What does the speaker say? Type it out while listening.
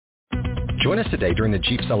Join us today during the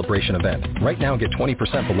Jeep Celebration event. Right now, get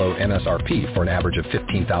 20% below MSRP for an average of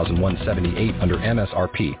 $15,178 under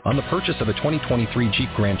MSRP on the purchase of a 2023 Jeep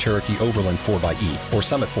Grand Cherokee Overland 4xE or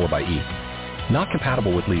Summit 4xE. Not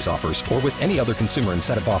compatible with lease offers or with any other consumer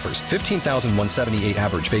incentive offers. $15,178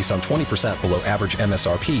 average based on 20% below average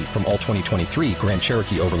MSRP from all 2023 Grand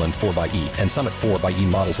Cherokee Overland 4xE and Summit 4xE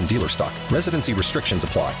models in dealer stock. Residency restrictions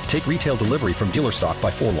apply. Take retail delivery from dealer stock by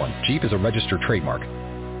 4/1. Jeep is a registered trademark.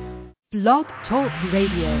 Blog Talk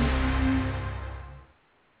Radio.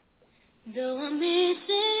 Though I'm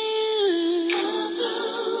missing you,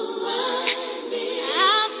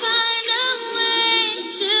 I'll find a way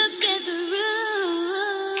to get through.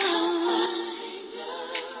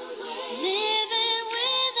 Living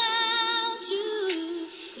without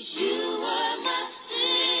you, 'cause you were my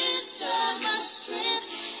sister, my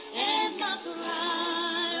strength, and my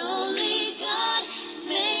pride. Only God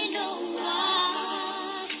may know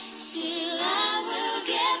why. Still I will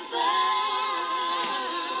get by.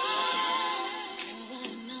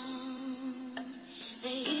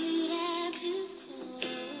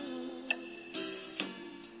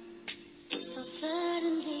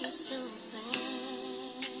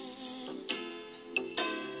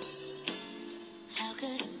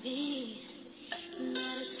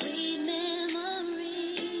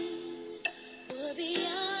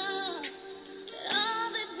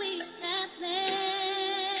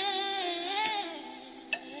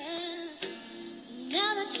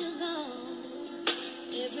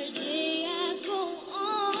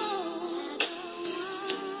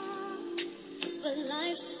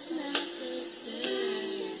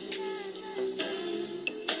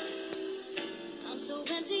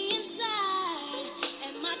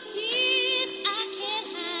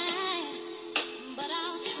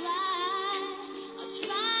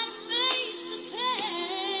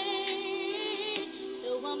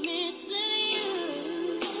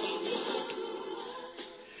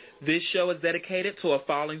 This show is dedicated to a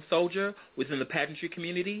fallen soldier within the pageantry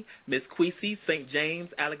community, Miss Kwesi St. James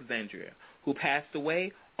Alexandria, who passed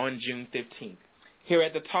away on June 15th. Here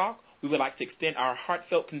at The Talk, we would like to extend our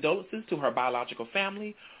heartfelt condolences to her biological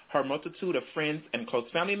family, her multitude of friends and close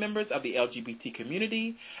family members of the LGBT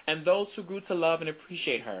community, and those who grew to love and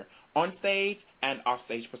appreciate her on stage and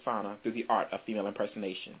off-stage persona through the art of female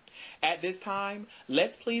impersonation. At this time,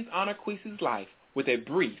 let's please honor Kwesi's life with a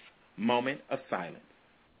brief moment of silence.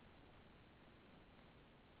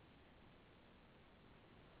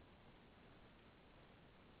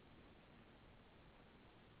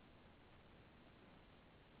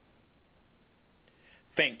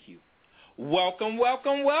 Thank you. Welcome,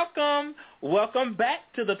 welcome, welcome. Welcome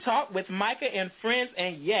back to The Talk with Micah and Friends.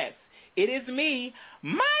 And yes, it is me,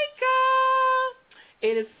 Micah.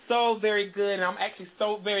 It is so very good, and I'm actually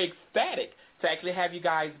so very ecstatic to actually have you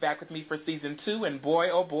guys back with me for Season 2. And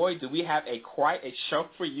boy, oh boy, do we have quite a show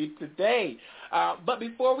for you today. But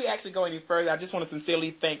before we actually go any further, I just want to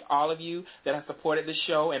sincerely thank all of you that have supported the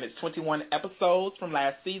show and its 21 episodes from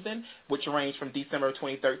last season, which ranged from December of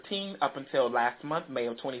 2013 up until last month, May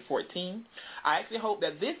of 2014. I actually hope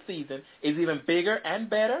that this season is even bigger and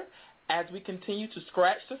better as we continue to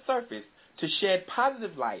scratch the surface to shed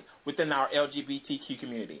positive light within our LGBTQ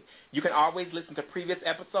community. You can always listen to previous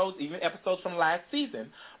episodes, even episodes from last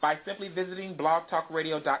season, by simply visiting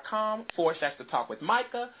blogtalkradio.com/The Talk with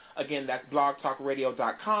Micah. Again, that's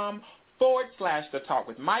blogtalkradio.com/The Talk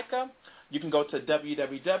with Micah. You can go to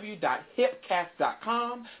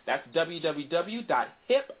www.hipcast.com. That's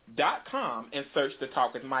www.hip.com and search The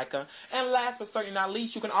Talk with Micah. And last but certainly not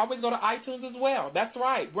least, you can always go to iTunes as well. That's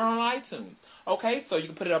right. We're on iTunes. Okay, so you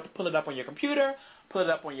can pull it up on your computer, pull it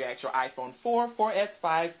up on your actual iPhone 4, 4S,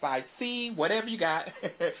 5, 5C, whatever you got.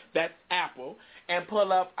 That's Apple. And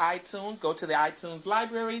pull up iTunes, go to the iTunes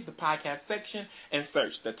library, the podcast section, and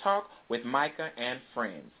search The Talk with Micah and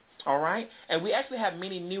Friends. All right? And we actually have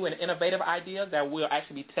many new and innovative ideas that we'll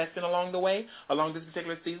actually be testing along the way, along this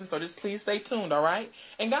particular season, so just please stay tuned, all right?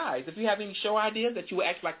 And guys, if you have any show ideas that you would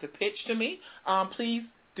actually like to pitch to me, please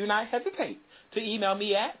do not hesitate to email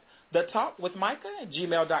me at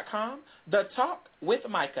thetalkwithmicah@gmail.com,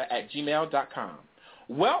 thetalkwithmicah@gmail.com.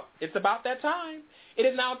 Well, it's about that time. It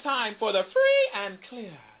is now time for the free and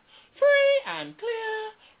clear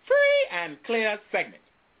segment.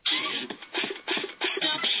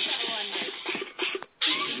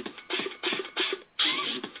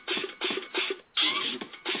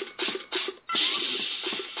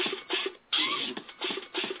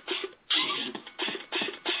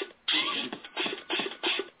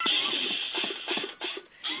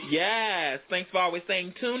 Yes, thanks for always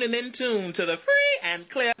saying tune and then tune to the free and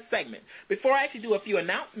clear segment. Before I actually do a few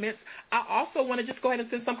announcements, I also want to just go ahead and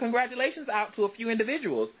send some congratulations out to a few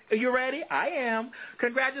individuals. Are you ready? I am.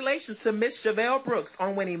 Congratulations to Miss Chevelle Brooks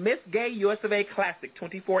on winning Miss Gay US of A Classic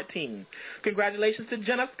 2014. Congratulations to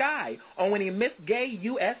Jenna Sky on winning Miss Gay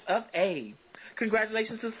US of A.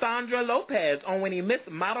 Congratulations to Sandra Lopez on winning Miss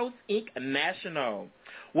Models Inc. National.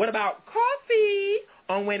 What about Coffee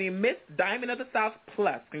on winning Miss Diamond of the South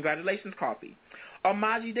Plus? Congratulations, Coffee.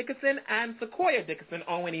 Amaji Dickinson and Sequoia Dickinson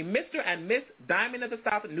on winning Mr. and Miss Diamond of the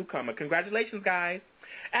South Newcomer. Congratulations, guys.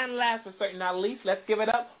 And last but certainly not least, let's give it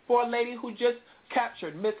up for a lady who just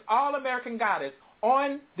captured Miss All-American Goddess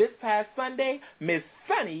on this past Sunday, Miss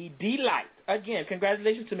Sunny Delight. Again,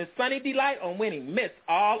 congratulations to Miss Sunny Delight on winning Miss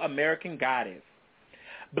All-American Goddess.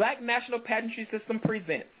 Black National Pageantry System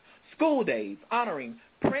presents School Days honoring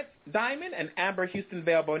Prince Diamond and Amber Houston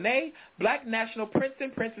Bell Bonet, Black National Prince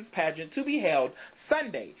and Princess Pageant to be held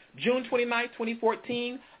Sunday, June 29,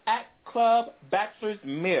 2014 at Club Bachelor's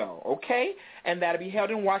Mill, okay? And that'll be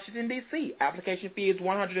held in Washington, D.C. Application fee is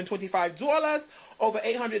 $125, over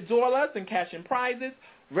 $800 in cash and prizes.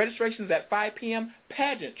 Registration's at 5 p.m.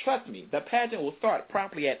 Pageant, trust me, the pageant will start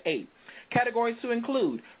promptly at 8. Categories to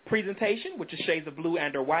include presentation, which is shades of blue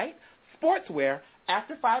and or white, sportswear,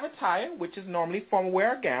 after 5 attire, which is normally formal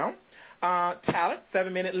wear or gown, talent,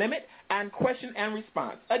 7-minute limit, and question and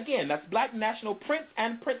response. Again, that's Black National Prince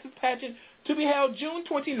and Princess Pageant to be held June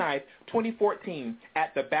 29th, 2014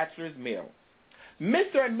 at the Bachelor's Mill.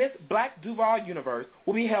 Mr. and Miss Black Duval Universe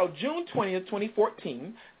will be held June 20th,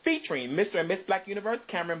 2014, featuring Mr. and Miss Black Universe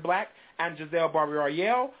Cameron Black and Giselle Barbie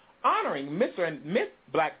Royale, honoring Mr. and Miss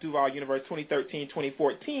Black Duval Universe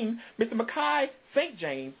 2013-2014, Mr. Mackay St.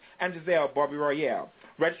 James and Giselle Barbie Royale.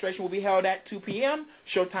 Registration will be held at 2 p.m.,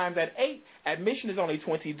 showtimes at 8. Admission is only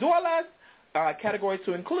 $20. Categories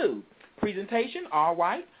to include presentation, all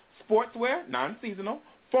white, sportswear, non-seasonal,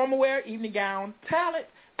 formal wear, evening gown, talent,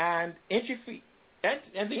 and entry fee.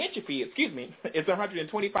 And the entry fee, is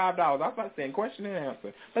 $125. I was about to say question and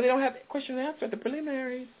answer, but they don't have question and answer at the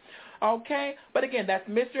preliminaries. Okay, but again, that's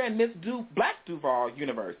Mr. and Miss Black Duval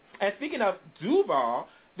Universe. And speaking of Duval,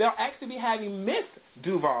 they'll actually be having Miss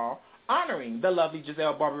Duval honoring the lovely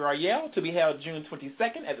Giselle Barbie Royale to be held June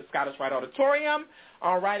 22nd at the Scottish Rite Auditorium,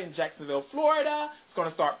 all right, in Jacksonville, Florida. It's going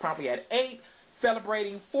to start promptly at 8,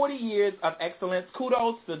 celebrating 40 years of excellence.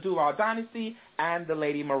 Kudos to the Duval dynasty and the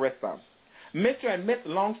Lady Marissa. Mr. and Miss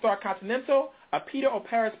Lone Star Continental, a Peter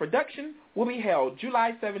O'Paris production, will be held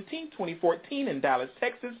July 17, 2014 in Dallas,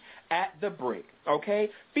 Texas at the Brick, okay,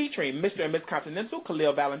 featuring Mr. and Miss Continental,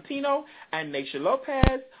 Khalil Valentino and Naisha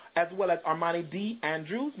Lopez, as well as Armani D.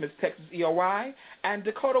 Andrews, Miss Texas EOY, and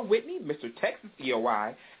Dakota Whitney, Mr. Texas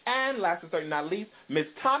EOY, and last but certainly not least, Miss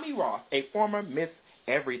Tommy Ross, a former Miss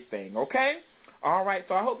Everything, okay? All right,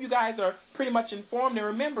 so I hope you guys are pretty much informed. And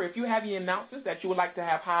remember, if you have any announcements that you would like to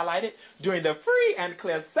have highlighted during the free and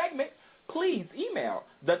clear segment, please email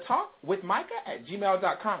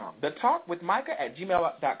thetalkwithmicah@gmail.com.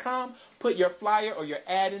 Thetalkwithmicah@gmail.com. Put your flyer or your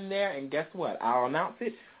ad in there, and guess what? I'll announce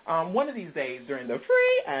it one of these days during the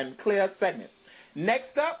free and clear segment.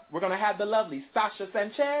 Next up, we're going to have the lovely Stasha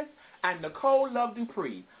Sanchez and Necole Love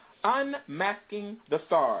Dupree, Unmasking the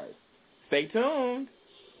Stars. Stay tuned.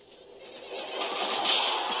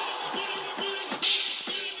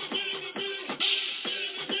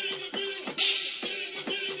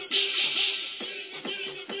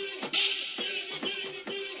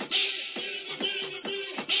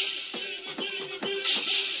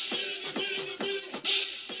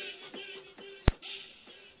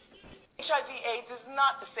 HIV/AIDS is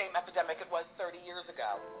not the same epidemic it was 30 years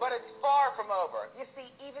ago, but it's far from over. You see,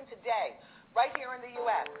 even today, right here in the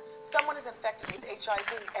U.S., someone is infected with HIV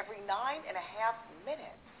every 9.5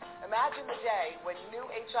 minutes. Imagine the day when new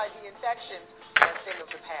HIV infections are a thing of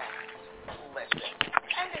the past. Listen,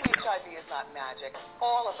 ending HIV is not magic.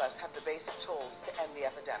 All of us have the basic tools to end the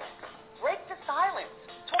epidemic. Break the silence.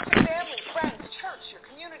 Talk to family, friends, church, your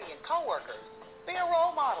community, and coworkers. Be a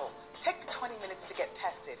role model. Take the 20 minutes to get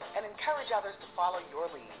tested and encourage others to follow your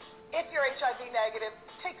lead. If you're HIV negative,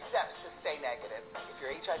 take steps to stay negative. If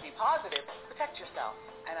you're HIV positive, protect yourself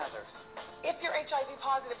and others. If you're HIV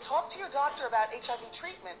positive, talk to your doctor about HIV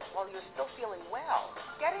treatment while you're still feeling well.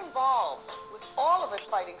 Get involved. With all of us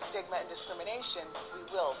fighting stigma and discrimination, we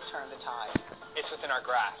will turn the tide. It's within our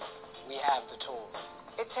grasp. We have the tools.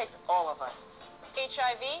 It takes all of us.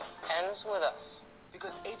 HIV ends with us.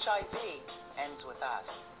 Because HIV ends with us.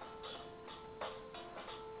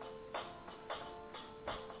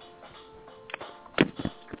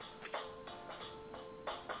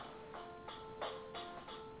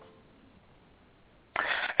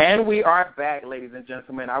 And we are back, ladies and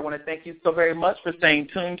gentlemen. I want to thank you so very much for staying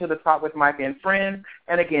tuned to the Talk with Micah and Friends.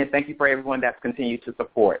 And again, thank you for everyone that's continued to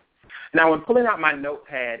support. Now, when pulling out my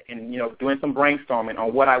notepad and, doing some brainstorming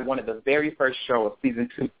on what I wanted the very first show of season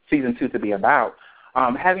two to be about,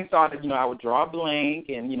 having thought that, I would draw a blank,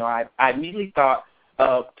 and, I immediately thought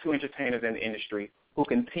of two entertainers in the industry who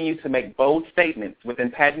continue to make bold statements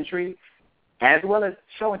within pageantry as well as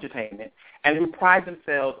show entertainment, and who pride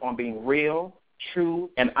themselves on being real, true,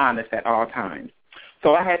 and honest at all times.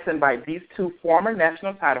 So I had to invite these two former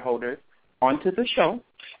national title holders onto the show,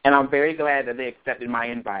 and I'm very glad that they accepted my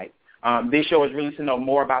invite. This show is really to know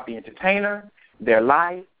more about the entertainer, their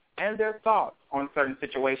life, and their thoughts on certain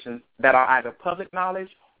situations that are either public knowledge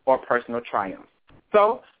or personal triumph.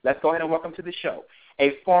 So let's go ahead and welcome to the show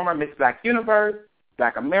a former Miss Black Universe,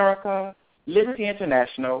 Black America, Liberty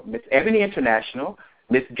International, Miss Ebony International,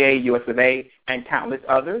 Miss Gay US of A, and countless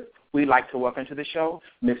others. We'd like to welcome to the show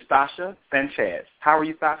Miss Stasha Sanchez. How are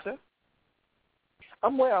you, Stasha?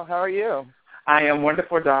 I'm well. How are you? I am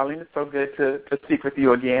wonderful, darling. It's so good to speak with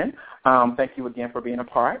you again. Thank you again for being a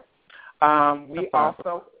part.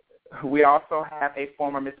 We also have a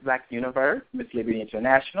former Miss Black Universe, Miss Liberty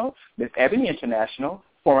International, Miss Ebony International,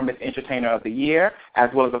 former Miss Entertainer of the Year, as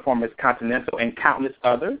well as a former Miss Continental, and countless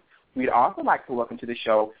others. We'd also like to welcome to the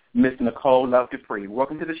show Miss Necole Love Dupree.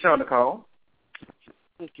 Welcome to the show, Necole.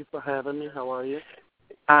 Thank you for having me. How are you?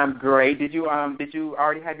 I'm great. Did you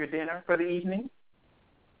already have your dinner for the evening?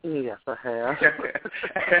 Yes, I have.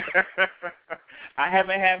 I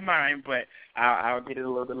haven't had mine, but I'll get it a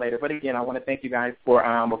little bit later. But again, I want to thank you guys for,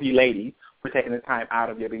 of you ladies, for taking the time out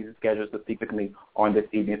of your busy schedules to speak with me on this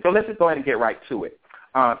evening. So let's just go ahead and get right to it.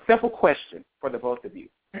 Simple question for the both of you.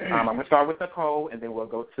 I'm going to start with Necole, and then we'll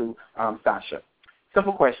go to Stasha.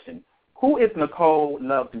 Simple question. Who is Necole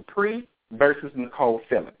Love Dupree versus Necole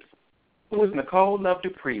Phillips? Who is Necole Love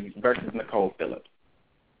Dupree versus Necole Phillips?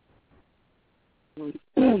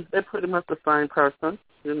 They're pretty much the same person.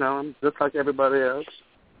 I'm just like everybody else.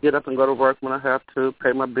 Get up and go to work when I have to,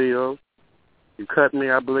 pay my bills. You cut me,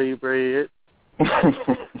 I bleed red.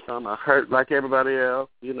 I hurt like everybody else.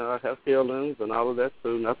 I have feelings and all of that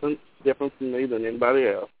too. Nothing different from me than anybody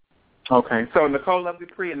else. Okay. So Necole Love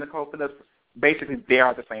Dupree and Necole Phillips, basically they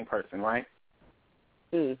are the same person, right?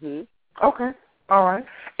 Mm-hmm. Okay. All right.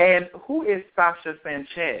 And who is Stasha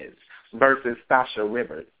Sanchez versus Stasha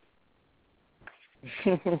Rivers?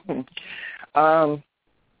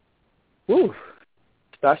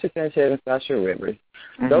 Stasha Sanchez and Stasha Rivers.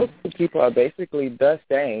 Mm-hmm. Those two people are basically the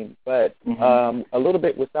same, but a little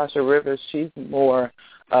bit with Stasha Rivers, she's more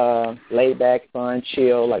laid back, fun,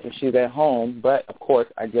 chill, like when she's at home. But, of course,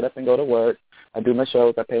 I get up and go to work. I do my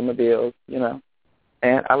shows. I pay my bills, and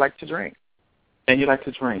I like to drink. And you like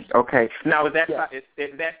to drink. Okay. Now, is that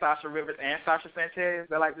Stasha Rivers and Stasha Sanchez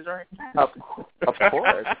that like to drink? Of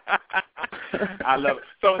course. I love it.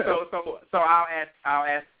 So I'll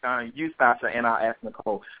ask you, Stasha, and I'll ask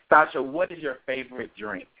Necole. Stasha, what is your favorite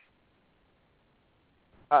drink?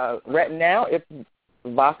 Right now, it's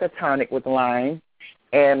vodka tonic with lime,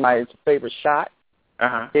 and my favorite shot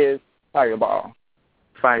is Fireball.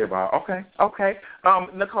 Fireball. Okay.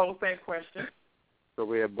 Necole, same question. The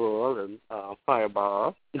Red Bull and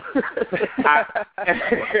Fireball. I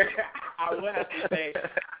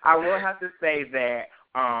will have to say that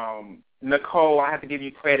Necole, I have to give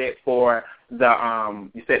you credit for the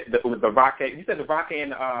you said the vodka. You said the vodka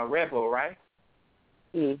and Red Bull, right?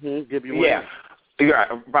 Give you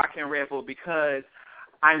vodka and Red Bull, because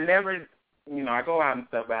I never, I go out and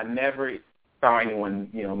stuff, but I never saw anyone,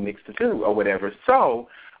 mix the two or whatever. So.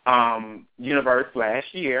 Universe last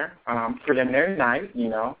year, preliminary night,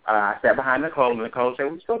 I sat behind Necole, and Necole said,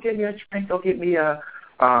 well, just go get me a drink, go get me a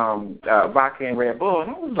vodka and Red Bull. And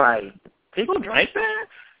I was like, people drink that?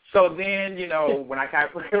 So then, when I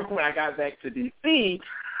got back to D.C.,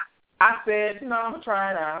 I said, I'm going to try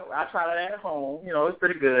it out. I tried it at home. It's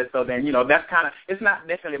pretty good. So then, that's kind of, it's not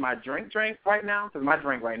necessarily my drink right now, because my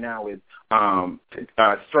drink right now is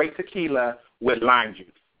straight tequila with lime juice.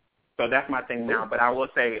 So that's my thing now. But I will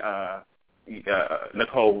say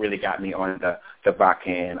Necole really got me on the vodka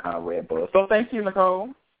and Red Bull. So thank you,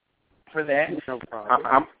 Necole, for that. No problem.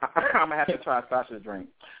 I'm going to have to try Stasha's drink.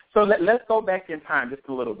 So let's go back in time just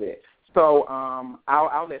a little bit. So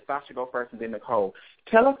I'll let Stasha go first and then Necole.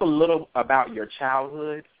 Tell us a little about your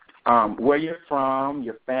childhood, where you're from,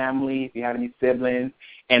 your family, if you have any siblings,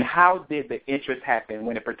 and how did the interest happen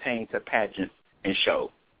when it pertained to pageants and shows?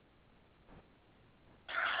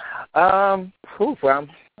 I'm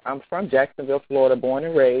from Jacksonville, Florida, born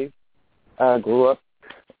and raised. Grew up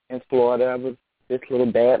in Florida. I was this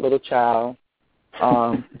bad little child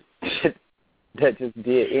that just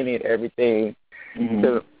did any and everything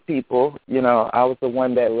to people. You know, I was the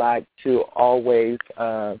one that liked to always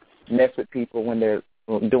mess with people when they're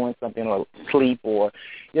doing something or sleep or,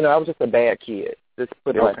 you know, I was just a bad kid. Just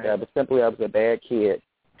put it like that. But simply, I was a bad kid.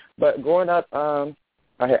 But growing up, I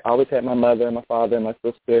had always had my mother and my father and my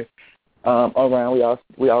sister around.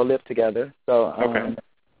 We all lived together. So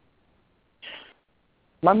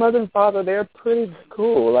my mother and father, they're pretty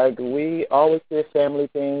cool. Like, we always did family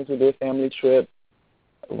things. We did family trips.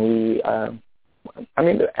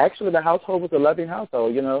 Actually, the household was a loving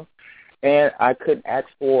household, you know, and I couldn't ask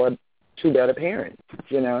for two better parents,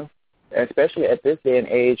 you know, especially at this day and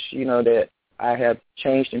age, you know, that I have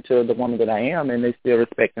changed into the woman that I am, and they still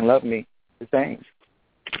respect and love me the same.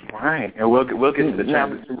 Right, and we'll get to the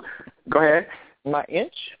transition. Go ahead. My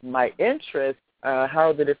interest,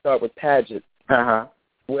 how did it start with pageants?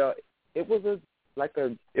 Well, it was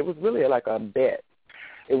really like a bet.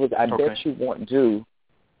 It was, I bet you won't do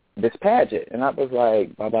this pageant. And I was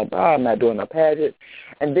like, blah, blah, blah, I'm not doing a pageant.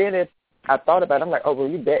 And then I thought about it, I'm like, oh, well,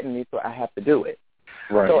 you betting me, so I have to do it.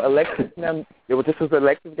 Right. So this was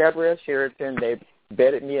Alexis Gabrielle Sheraton. They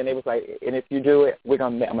betted me, and they was like, and if you do it,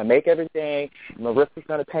 I'm gonna make everything. Marissa's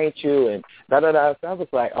gonna paint you, and da da da. So I was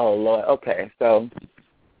like, oh Lord, okay. So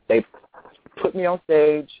they put me on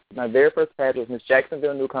stage. My very first pageant was Miss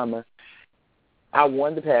Jacksonville Newcomer. I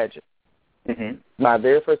won the pageant. Mm-hmm. My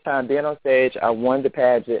very first time being on stage, I won the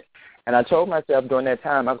pageant. And I told myself during that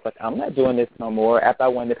time, I was like, I'm not doing this no more after I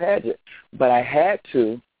won the pageant. But I had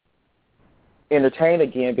to entertain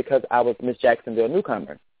again because I was Miss Jacksonville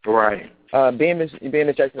Newcomer. Right. Being Miss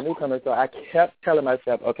Jacksonville Newcomer, so I kept telling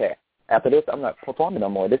myself, okay, after this, I'm not performing no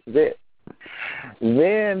more. This is it.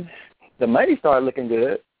 Then the money started looking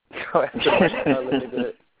good. So after the money started looking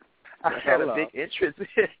good, I had a big interest.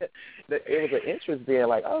 It was an interest being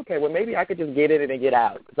like, okay, well, maybe I could just get in it and get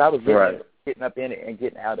out. Because I was getting up in it and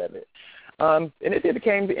getting out of it. And it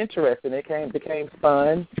became interesting. It became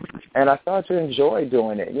fun. And I started to enjoy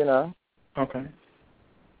doing it, you know. Okay.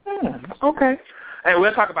 Okay. And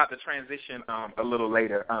we'll talk about the transition a little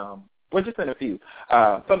later. Well, just in a few.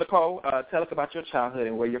 So, Necole, tell us about your childhood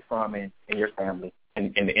and where you're from and your family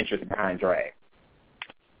and the interest behind drag.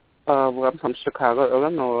 Well, I'm from Chicago,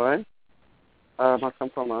 Illinois. I come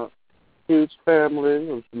from a huge family.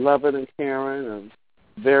 It was loving and caring and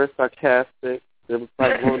very sarcastic. It was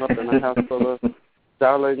like growing up in a house full of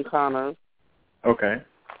Darlene Connors. Okay.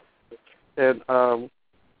 And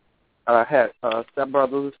I had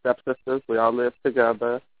stepbrothers and stepsisters. We all lived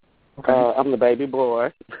together. Okay. I'm the baby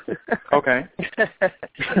boy. Okay.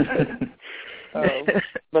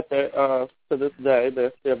 But to this day,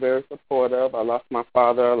 they're still very supportive. I lost my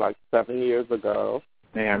father like 7 years ago.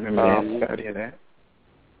 Yeah, I remember that. Sorry to hear that.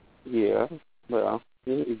 Yeah. Well,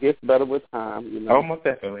 it gets better with time, you know. Oh, most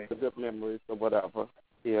definitely. The good memories or whatever.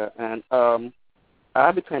 Yeah, and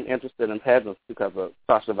I became interested in pageants because of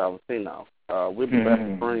Stasha Valentino. We were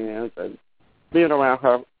best friends, and being around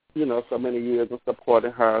her, you know, so many years and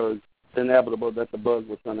supporting her, it's inevitable that the bug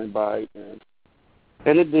was going to bite, and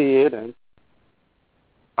it did, and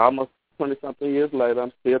almost 20-something years later,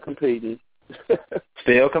 I'm still competing.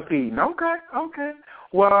 Still competing. Okay.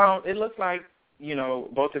 Well, it looks like, you know,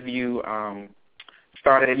 both of you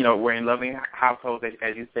started, you know, we're in loving households,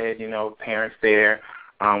 as you said, you know, parents there,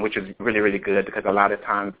 which is really, really good because a lot of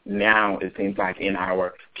times now it seems like in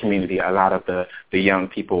our community, a lot of the young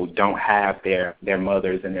people don't have their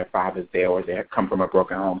mothers and their fathers there, or they come from a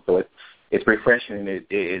broken home. So it's refreshing, and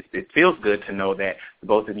it feels good to know that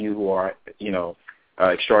both of you who are, you know,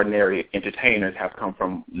 extraordinary entertainers have come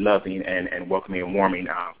from loving and welcoming and warming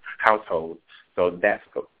households. So that's,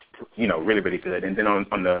 you know, really, really good. And then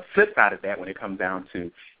on the flip side of that, when it comes down to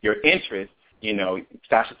your interest, you know,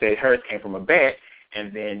 Stasha said hers came from a bet,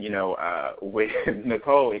 and then, you know, with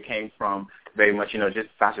Necole, it came from very much, you know, just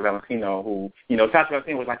Stasha Valentino, who, you know, Stasha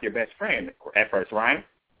Valentino was like your best friend at first, right?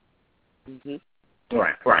 Mm-hmm.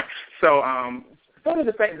 Right. So, sort of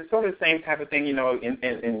the same type of thing, you know,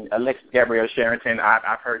 in Alexis Gabrielle Sheraton.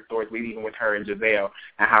 I've heard stories even with her and Giselle,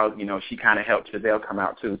 and how, you know, she kind of helped Giselle come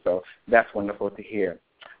out too. So that's wonderful to hear.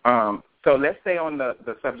 So let's stay on the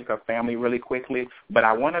subject of family really quickly, but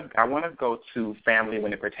I want to go to family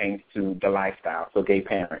when it pertains to the lifestyle, so gay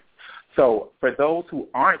parents. So for those who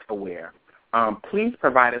aren't aware, please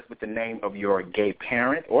provide us with the name of your gay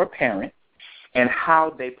parent or parents and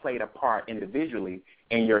how they played a part individually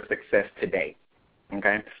in your success today.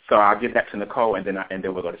 Okay, so I'll give that to Necole, and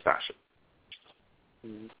then we'll go to Stasha.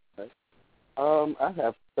 Okay. I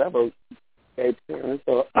have several gay parents,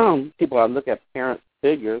 so people I look at parent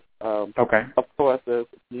figures. Okay. Of course, there's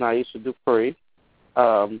Naisha Dupree.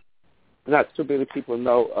 Not too many people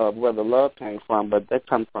know where the love came from, but they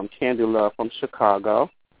come from Candy Love from Chicago.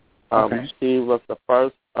 She was the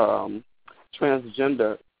first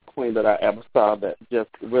transgender queen that I ever saw that just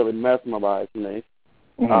really mesmerized me.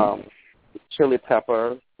 Chili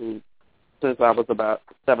Pepper, who since I was about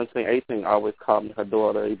 17, 18, always called me her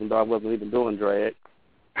daughter, even though I wasn't even doing drag.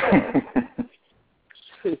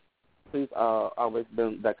 She's always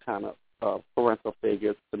been that kind of parental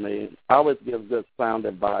figure to me. Always gives good sound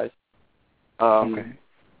advice.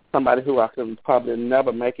 Somebody who I can probably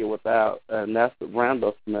never make it without, and that's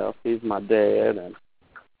Randall Smith. He's my dad, and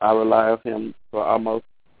I rely on him for almost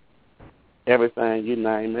everything, you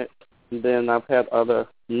name it. And then I've had other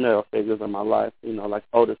male figures in my life, like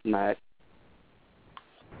Otis Mack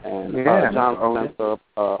and John Spencer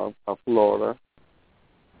of Florida.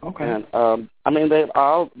 And, they've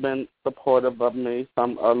all been supportive of me,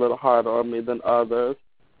 some a little harder on me than others.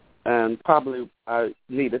 And probably I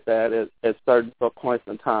needed that at certain points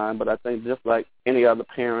in time. But I think just like any other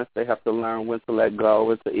parents, they have to learn when to let go,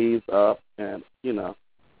 when to ease up, and,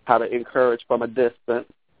 how to encourage from a distance.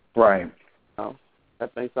 Right. I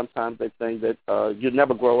think sometimes they think that you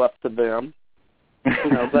never grow up to them,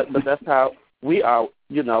 but that's how we are,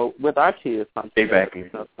 with our kids sometimes. Exactly.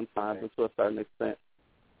 Sometimes and to a certain extent.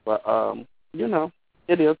 But,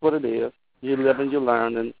 it is what it is. You live and you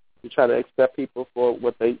learn, and you try to accept people for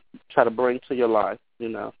what they try to bring to your life,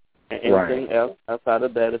 And anything else outside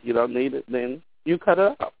of that, if you don't need it, then you cut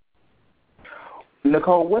it out.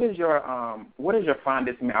 Necole, what is your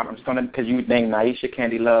fondest? I'm just gonna, because you named Naisha,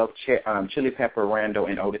 Candy Love, Chili Pepper, Randall,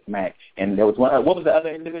 and Otis Mack, and there was one. What was the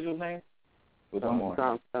other individual's name? Was one more.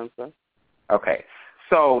 John Spencer. Okay,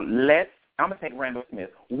 so I'm gonna take Randall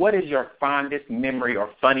Smith. What is your fondest memory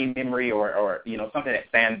or funny memory or something that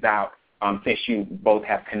stands out since you both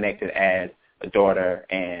have connected as a daughter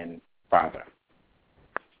and father?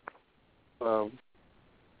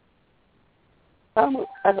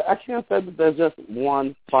 I can't say that there's just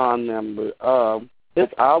one fond memory.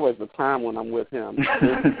 It's always a time when I'm with him.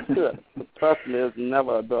 Trust me, it's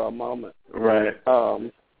never a dull moment. Right.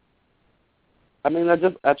 I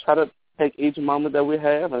try to take each moment that we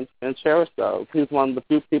have and cherish those. He's one of the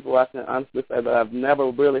few people I can honestly say that I've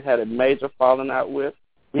never really had a major falling out with.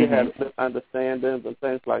 We had misunderstandings and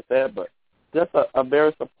things like that, but just a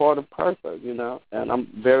very supportive person, and I'm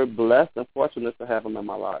very blessed and fortunate to have him in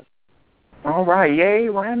my life. All right, yay,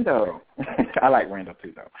 Randall. I like Randall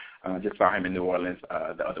too, though. Just saw him in New Orleans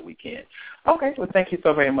the other weekend. Okay, well, thank you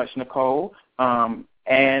so very much, Necole.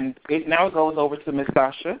 And now it goes over to Miss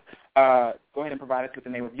Stasha. Go ahead and provide us with the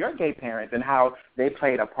name of your gay parents and how they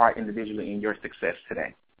played a part individually in your success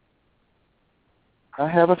today. I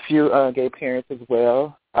have a few gay parents as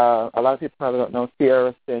well. A lot of people probably don't know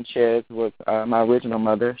Sierra Sanchez was my original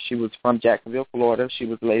mother. She was from Jacksonville, Florida. She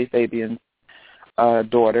was Lady Fabian's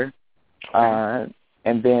daughter.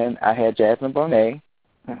 And then I had Jasmine Bonet,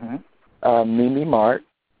 Mimi Mark,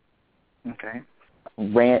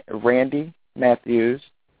 Randy Matthews,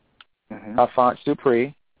 Alphonse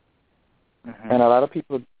Dupree, and a lot of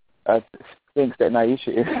people thinks that Naisha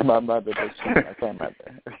is my mother, but she's not my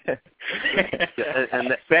mother.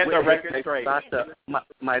 and set the record straight. Stasha,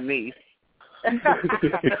 my niece.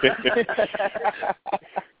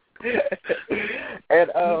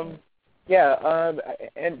 And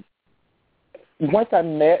once I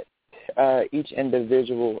met each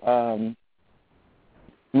individual,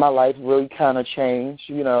 my life really kind of changed,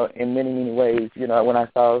 in many, many ways. When I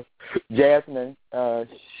saw Jasmine,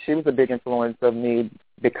 she was a big influence of me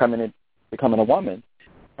becoming a woman.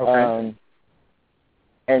 Okay.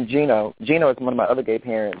 And Gino is one of my other gay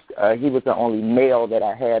parents. He was the only male that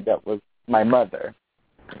I had that was my mother.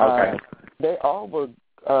 Okay. They all were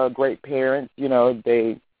great parents.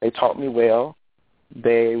 They taught me well.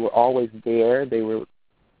 They were always there. They was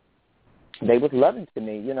loving to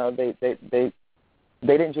me.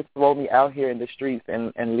 They didn't just throw me out here in the streets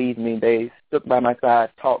and leave me. They stood by my side,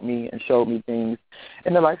 taught me, and showed me things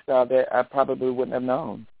in the lifestyle that I probably wouldn't have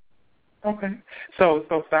known. Okay. So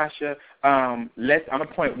Stasha, I'm gonna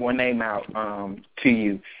point one name out to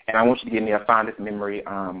you, and I want you to give me a fondest memory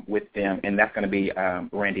with them, and that's gonna be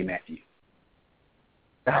Randy Matthews.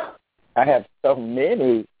 I have so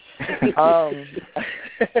many. I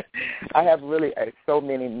have really so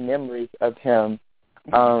many memories of him.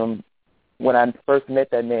 When I first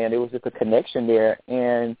met that man, there was just a connection there,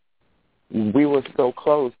 and we were so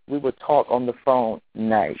close. We would talk on the phone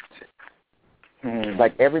night.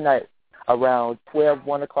 Like every night around 12,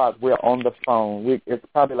 1 o'clock, we're on the phone. It's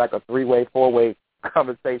probably like a 3-way, 4-way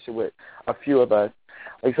conversation with a few of us.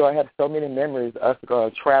 So I have so many memories of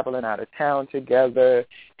us traveling out of town together,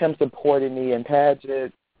 him supporting me in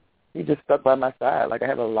pageant. He just stuck by my side. Like I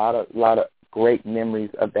have a lot of great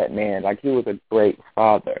memories of that man. Like, he was a great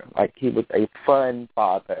father. Like, he was a fun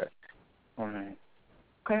father. All right.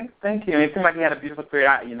 Okay, thank you. And it seemed like he had a beautiful career.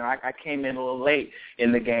 I came in a little late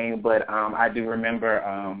in the game, but I do remember,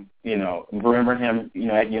 remember him,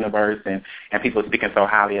 at Universe and people speaking so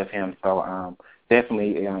highly of him. So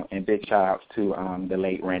definitely, and big shout outs to the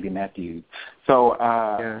late Randy Matthews. So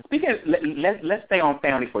speaking, let's stay on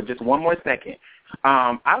family for just one more second.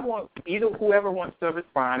 I want whoever wants to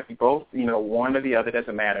respond, if you both, one or the other,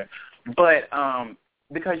 doesn't matter. But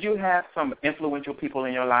because you have some influential people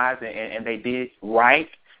in your lives and they did right,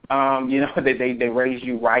 they raised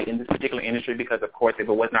you right in this particular industry because, of course, if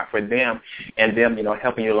it was not for them and them,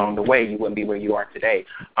 helping you along the way, you wouldn't be where you are today.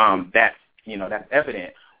 That's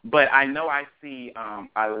evident. But I know I see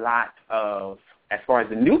a lot of, as far as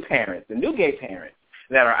the new parents, the new gay parents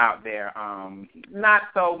that are out there, not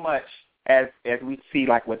so much as we see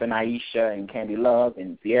like with an Aisha and Candy Love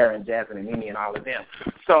and Sierra and Jasmine and Mimi and all of them.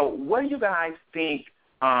 So what do you guys think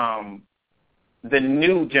the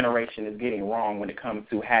new generation is getting wrong when it comes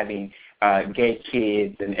to having gay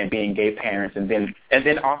kids and being gay parents and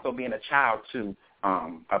then also being a child to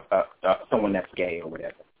someone that's gay or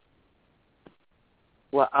whatever?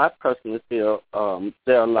 Well, I personally feel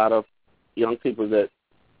there are a lot of young people that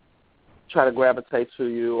try to gravitate to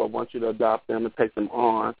you or want you to adopt them and take them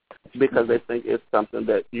on because they think it's something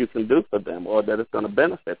that you can do for them or that it's going to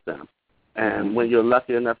benefit them. And when you're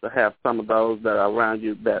lucky enough to have some of those that are around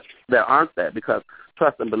you that aren't that, because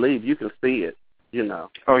trust and believe, you can see it,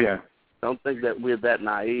 Oh, yeah. Don't think that we're that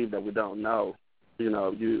naive that we don't know. You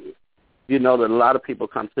know that a lot of people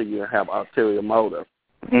come to you and have ulterior motive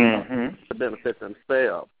to benefit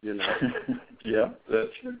themselves, Yeah, that's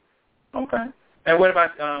true. Okay. And what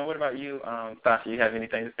about you, Stasha? You have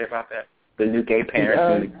anything to say about that? The new gay parents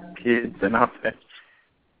and the kids and all that?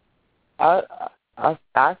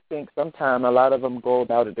 I think sometimes a lot of them go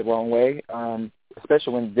about it the wrong way,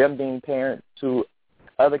 especially when them being parents to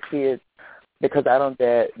other kids, because I don't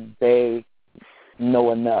think that they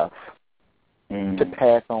know enough to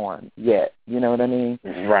pass on yet. You know what I mean?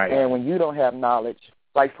 Right. And when you don't have knowledge,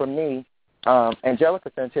 like for me,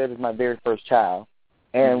 Angelica Sanchez is my very first child.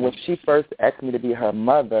 And when she first asked me to be her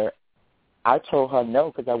mother, I told her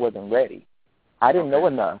no because I wasn't ready. I didn't know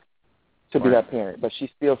enough to be her parent, but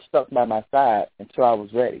she still stuck by my side until I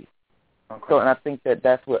was ready. Okay. So, and I think that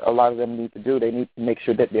that's what a lot of them need to do. They need to make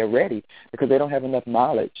sure that they're ready because they don't have enough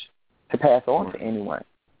knowledge to pass on to anyone.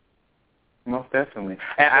 Most definitely.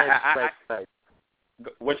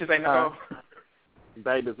 What you say, Necole?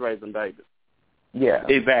 Babies raising babies. Yeah.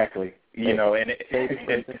 Exactly. Babies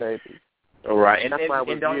raising babies. All right. That's why it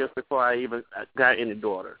was years before I even got any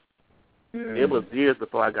daughters. It was years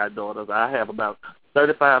before I got daughters. I have about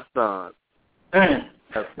 35 sons. I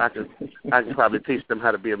can probably teach them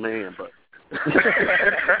how to be a man, but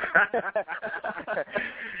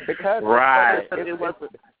because right. It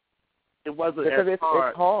wasn't because as hard.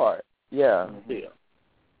 It's hard. Yeah. Yeah.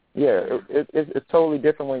 Yeah, it's totally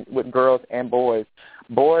different with girls and boys.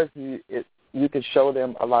 Boys, you can show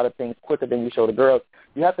them a lot of things quicker than you show the girls.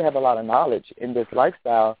 You have to have a lot of knowledge in this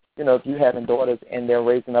lifestyle. If you're having daughters and they're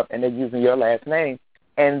raising up and they're using your last name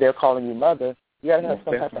and they're calling you mother, you got to have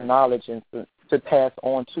some type of knowledge and to pass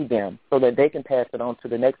on to them so that they can pass it on to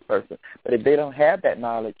the next person. But if they don't have that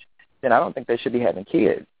knowledge, then I don't think they should be having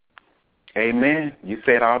kids. Amen. You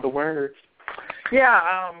said all the words.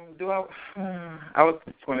 Yeah, I was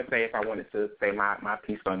going to say if I wanted to say my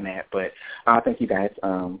piece on that, but I think you guys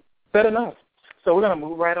said enough. So we're going to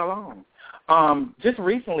move right along. Just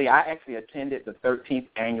recently, I actually attended the 13th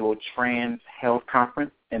Annual Trans Health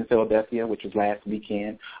Conference in Philadelphia, which was last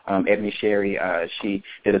weekend. Ebony Sherry, she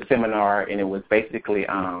did a seminar, and it was basically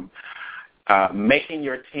making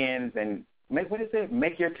your tens and make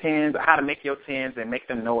your tens, how to make your tens and make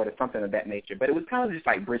them know it or something of that nature. But it was kind of just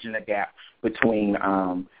like bridging the gap between,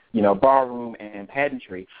 ballroom and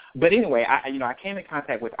pageantry. But anyway, I came in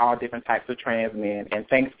contact with all different types of trans men, and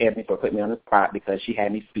thanks, Ebony, for putting me on the spot because she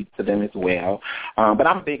had me speak to them as well. But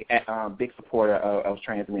I'm a big supporter of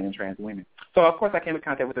trans men and trans women. So, of course, I came in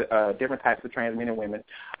contact with different types of trans men and women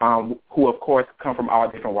who, of course, come from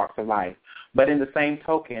all different walks of life, but in the same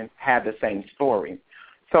token have the same story.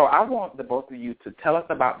 So I want the both of you to tell us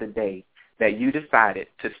about the day that you decided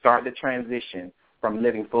to start the transition from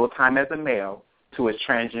living full-time as a male to a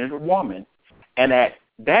transgender woman. And at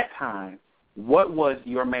that time, what was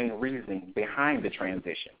your main reasoning behind the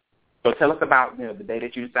transition? So tell us about the day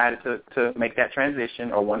that you decided to make that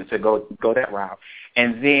transition or wanted to go that route.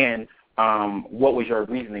 And then what was your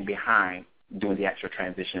reasoning behind doing the actual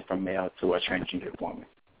transition from male to a transgender woman?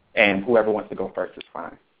 And whoever wants to go first is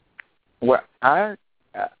fine. Well, I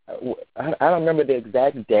I don't remember the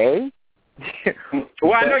exact day.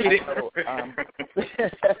 Well, I know you didn't.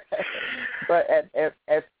 But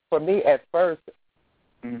for me, at first,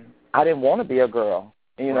 I didn't want to be a girl.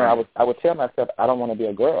 You know, I would tell myself I don't want to be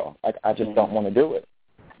a girl. Like I just don't want to do it.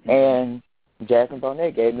 And Jasmine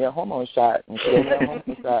Bonet gave me a hormone shot, and she gave me a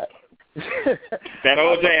hormone shot. That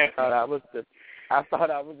old Jasmine. I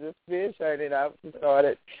thought I was just fish, and I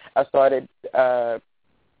started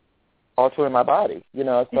altering my body. You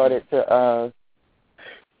know, I started to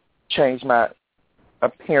change my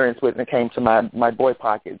appearance when it came to my boy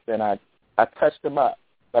pockets, and I touched them up,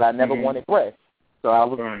 but I never wanted breasts. So I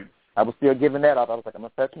was still giving that up. I was like, I'm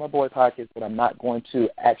going to touch my boy pockets, but I'm not going to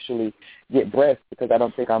actually get breasts because I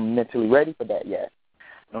don't think I'm mentally ready for that yet.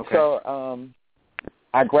 Okay. So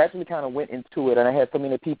I gradually kind of went into it, and I had so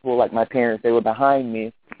many people, like my parents, they were behind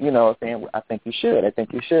me, you know, saying, I think you should.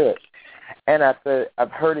 And after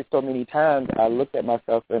I've heard it so many times, I looked at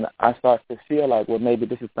myself, and I started to feel like, well, maybe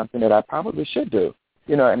this is something that I probably should do,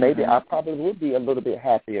 you know, and maybe I probably would be a little bit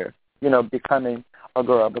happier, you know, becoming a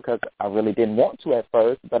girl, because I really didn't want to at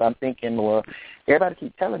first, but I'm thinking, well, everybody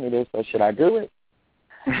keeps telling me this, so should I do it?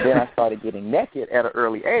 Then I started getting naked at an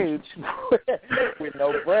early age with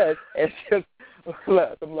no breasts and just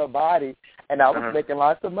some little body, and I was making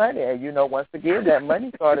lots of money. And, you know, once again, that money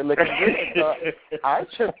started looking good. So I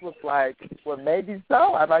just was like, well, maybe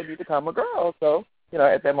so. I might need to become a girl. So, you know,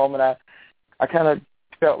 at that moment, I kind of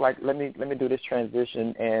felt like, let me do this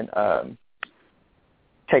transition and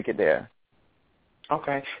take it there.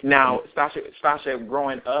 Okay. Now, Stasha,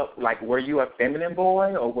 growing up, like, were you a feminine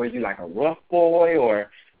boy, or were you like a rough boy, or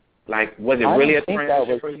like, was it really a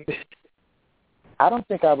transition for you? I don't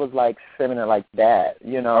think I was like feminine like that.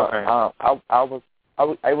 You know, I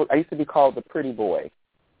used to be called the pretty boy.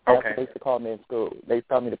 That's what they used to call me in school. They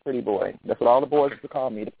called me the pretty boy. That's what all the boys used to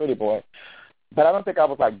call me, the pretty boy. But I don't think I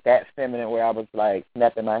was like that feminine where I was like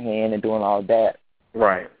snapping my hand and doing all that.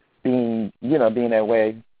 Right. Being that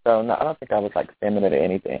way. So no, I don't think I was like feminine or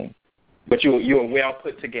anything. But you were well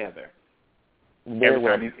put together. Very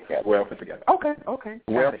well put together. Well put together. Okay.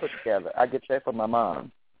 Well put together. I get that from my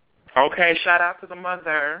mom. Okay, shout out to the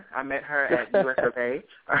mother. I met her at USFA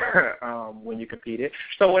when you competed.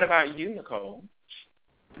 So what about you, Necole?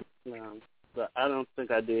 No, but I don't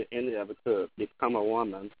think I did any of it to become a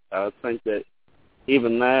woman. I think that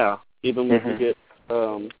even now, even when you get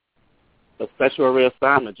a sexual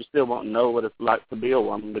reassignment, you still won't know what it's like to be a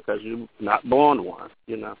woman because you're not born one,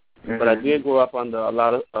 you know. But I did grow up under a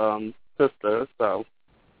lot of sisters, so,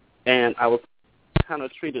 and I was kind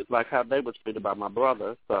of treated like how they were treated by my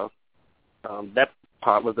brother, so that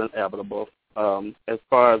part was inevitable. As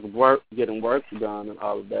far as getting work done and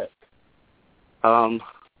all of that, I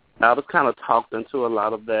was kind of talked into a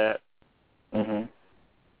lot of that. I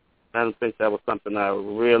didn't think that was something I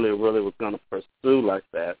really, really was going to pursue like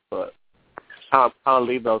that, but I'll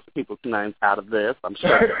leave those people's names out of this, I'm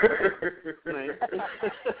sure.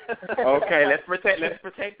 Okay, let's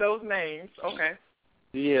protect those names. Okay.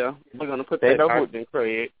 Yeah, we're going to protect Archie and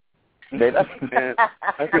Craig. And I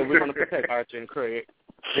said we're going to protect Archie and Craig.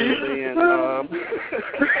 And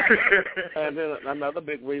then another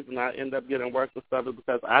big reason I ended up getting work and stuff is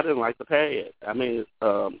because I didn't like to pay it. I mean,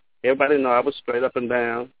 everybody know I was straight up and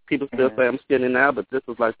down. People still say I'm skinny now, but this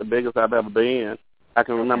was like the biggest I've ever been. I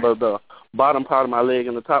can remember the bottom part of my leg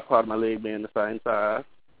and the top part of my leg being the same size.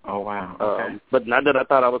 Oh, wow. Okay. But not that I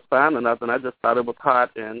thought I was fine or nothing. I just thought it was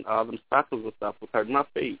hot, and all them stockings and stuff was hurting my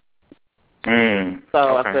feet.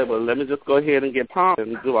 So I said, well, let me just go ahead and get pumped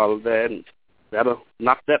and do all of that, and that'll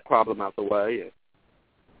knock that problem out the way.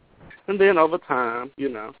 And then over time, you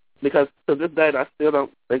know, because to this day, I still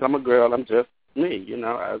don't think I'm a girl. I'm just me, you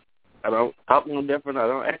know. I don't talk no different. I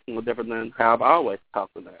don't act no different than how I've always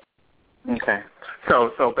talked to that. Okay.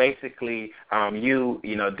 So basically, you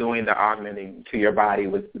know, doing the augmenting to your body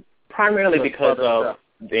was primarily because of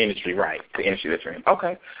the industry, right? The industry that you're in.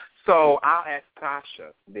 Okay. So I'll ask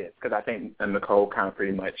Stasha this, because I think Necole kind of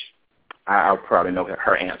pretty much, I'll probably know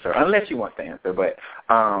her answer, unless she wants to answer. But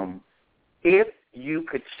if you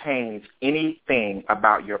could change anything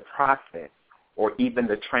about your process or even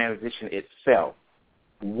the transition itself,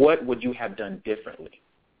 what would you have done differently?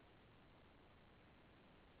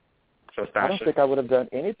 So, Stasha? I don't think I would have done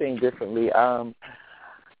anything differently. I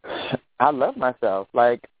love myself.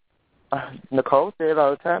 Like Necole said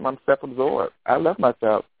all the time, I'm self-absorbed. I love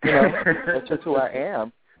myself. You know, that's just who I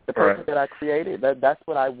am. The person that I created, that's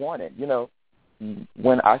what I wanted. You know,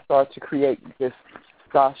 when I started to create this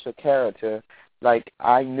Stasha character, like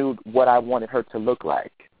I knew what I wanted her to look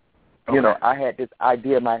like. You know, I had this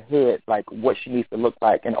idea in my head, like what she needs to look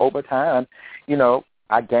like. And over time, you know,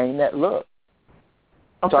 I gained that look.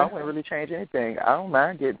 So I wouldn't really change anything. I don't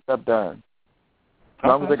mind getting stuff done. As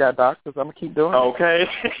long as I got doctors, I'm going to keep doing it. Okay.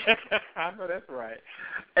 I know that's right.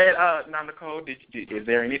 And now, Necole, is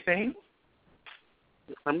there anything?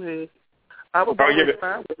 I mean, I was always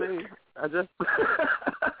fine with me. I just,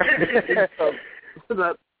 I'm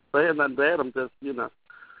not saying nothing bad. I'm just,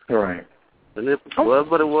 Right. And if it was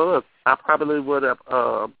what it was, I probably would have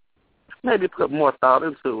maybe put more thought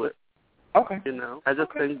into it. Okay. I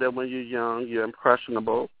just think that when you're young, you're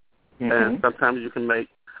impressionable, and sometimes you can make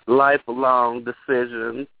lifelong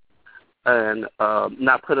decisions and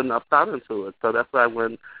not put enough thought into it. So that's why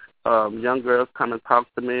when young girls come and talk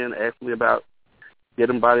to me and ask me about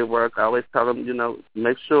getting body work, I always tell them,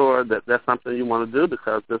 make sure that that's something you want to do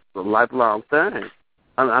because it's a lifelong thing.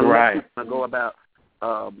 Unless you want to go about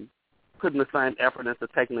putting the same effort into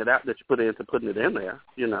taking it out that you put into putting it in there,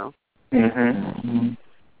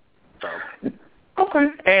 So. Okay.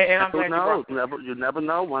 And I'm who knows? You never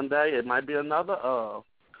know. One day it might be another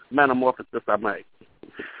metamorphosis I make.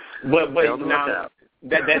 But now,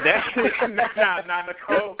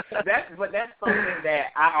 Necole, that's something that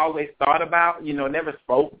I always thought about. Never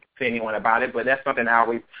spoke to anyone about it, but that's something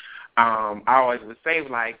I always would say,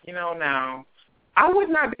 like, now I would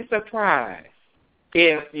not be surprised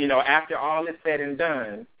if, after all is said and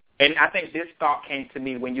done, and I think this thought came to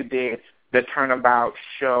me when you did the Turnabout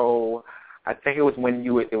show. I think it was when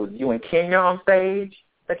it was you and Kenya on stage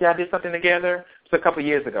that y'all did something together. It's a couple of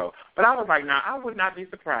years ago. But I was like, I would not be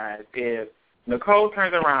surprised if Necole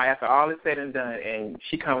turns around after all is said and done and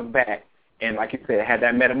she comes back and, like you said, had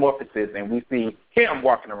that metamorphosis and we see him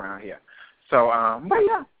walking around here. So, but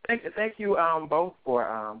yeah, thank you both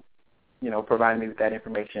for, providing me with that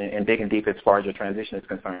information and digging deep as far as your transition is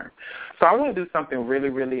concerned. So I want to do something really,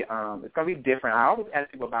 really, it's going to be different. I always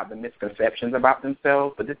ask people about the misconceptions about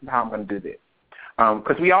themselves, but this is how I'm going to do this.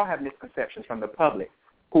 Because we all have misconceptions from the public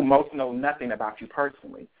who most know nothing about you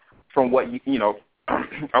personally from what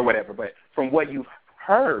or whatever, but from what you've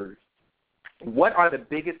heard, what are the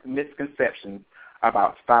biggest misconceptions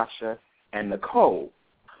about Stasha and Necole?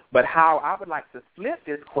 But how I would like to flip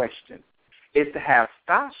this question is to have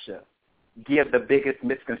Stasha give the biggest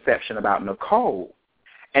misconception about Necole,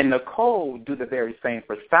 and Necole do the very same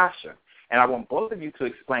for Stasha. And I want both of you to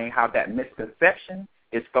explain how that misconception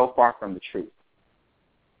is so far from the truth.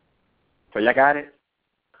 So y'all got it?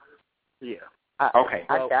 Yeah. Okay.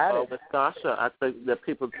 I got it. With Stasha, I think that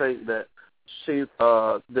people think that she's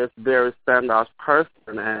this very standoff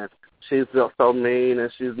person, and she's so mean and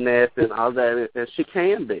she's nasty and all that, and she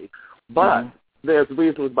can be. But there's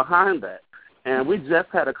reasons behind that. And we just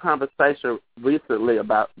had a conversation recently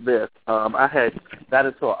about this. I had got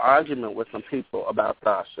into an argument with some people about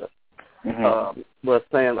Stasha. Was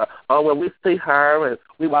saying, when we see her and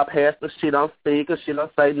we walk past her, she don't speak and she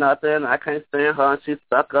don't say nothing. I can't stand her and she's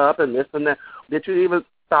stuck up and this and that. Did you even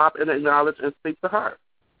stop and acknowledge and speak to her?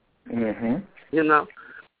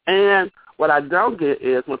 And what I don't get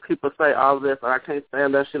is when people say all this, I can't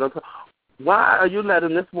stand that, she don't talk. Why are you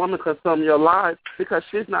letting this woman consume your life? Because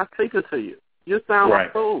she's not speaking to you. You sound like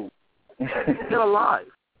a fool. Your life.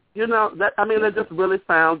 It just really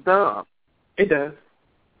sounds dumb. It does.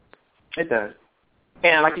 It does.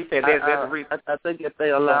 And like you said, there's a reason. I think if they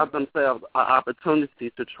allow themselves an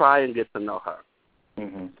opportunity to try and get to know her,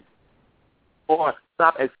 or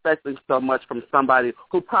stop expecting so much from somebody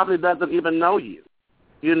who probably doesn't even know you,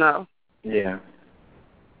 Yeah.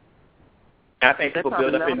 I think people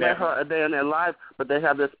build up in there. They never met her a day in their life, but they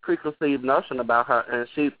have this preconceived notion about her, and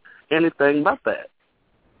she's anything but that.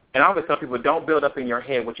 And I always tell people, don't build up in your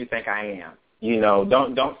head what you think I am.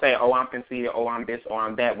 Don't say, I'm conceited, I'm this,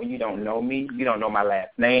 I'm that, when you don't know me, you don't know my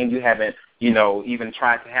last name, you haven't, even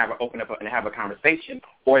tried to open up and have a conversation.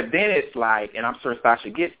 Or then it's like, and I'm sure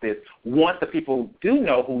Stasha gets this, once the people do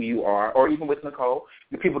know who you are, or even with Necole,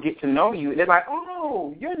 the people get to know you, they're like,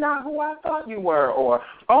 oh, you're not who I thought you were, or,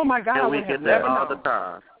 oh, my God, and we get that all the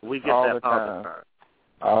time. We get that all the time.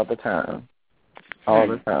 All the time. All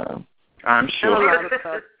the time. I'm sure. And a lot of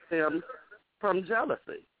stuff stems from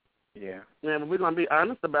jealousy. Yeah. And we'll be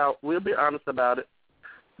honest about it,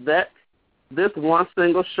 that this one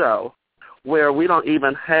single show where we don't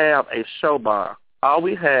even have a show bar. All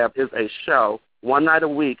we have is a show one night a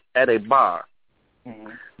week at a bar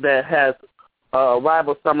that has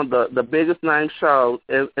rivaled some of the biggest name shows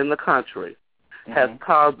in the country, has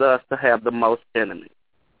caused us to have the most enemies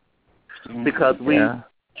because we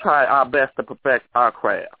try our best to perfect our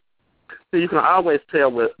craft. So you can always tell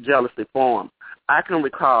with jealousy form. I can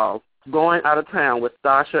recall going out of town with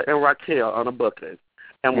Stasha and Raquel on a booking,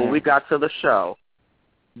 and when we got to the show,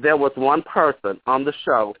 there was one person on the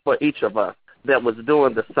show for each of us that was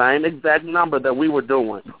doing the same exact number that we were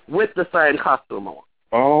doing with the same costume on.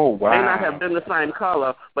 Oh, wow. May not have been the same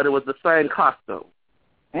color, but it was the same costume.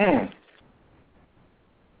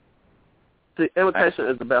 See, imitation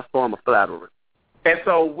is the best form of flattery. And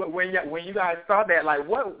so when you guys saw that, like,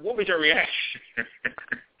 what was your reaction?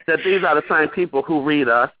 That these are the same people who read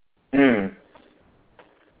us. Isn't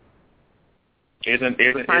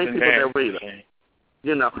the same people that read us.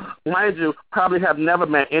 You know, mind you, probably have never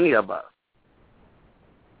met any of us.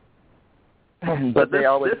 But they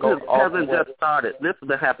always this go hasn't just started. This has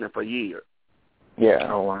been happening for years. Yeah.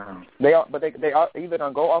 Oh, wow. They are either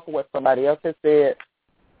going to go off of what somebody else has said,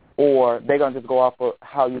 or they're going to just go off of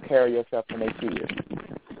how you carry yourself when they see you.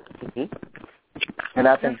 Mm-hmm. And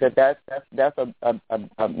I think that's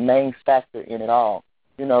a main factor in it all.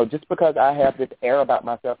 You know, just because I have this air about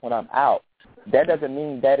myself when I'm out, that doesn't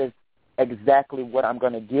mean that is exactly what I'm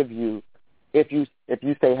going to give you if you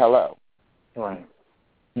say hello. Right.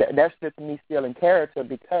 That's just me stealing character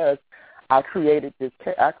because I created this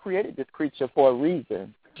creature for a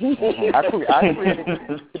reason. I created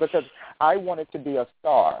it because I wanted to be a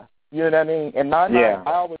star. You know what I mean? In my mind,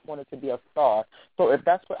 I always wanted to be a star. So if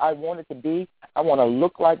that's what I wanted to be, I want to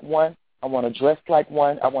look like one. I want to dress like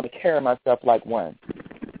one. I want to carry myself like one.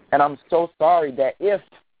 And I'm so sorry that if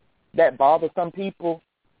that bothers some people,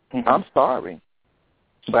 I'm sorry.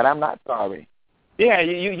 But I'm not sorry. Yeah,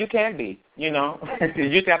 you can be, you know. You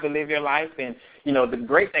just have to live your life. And, you know, the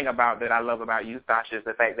great thing that I love about you, Stasha, is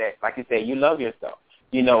the fact that, like you said, you love yourself,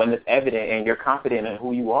 you know, and it's evident and you're confident in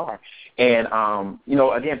who you are. And, you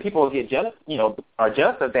know, again, people get jealous, you know, are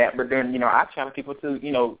jealous of that. But then, you know, I challenge people to,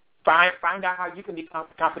 you know, find out how you can be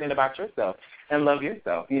confident about yourself and love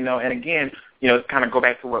yourself, you know. And, again, you know, kind of go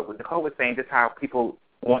back to what Necole was saying, just how people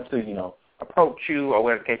want to, you know, approach you or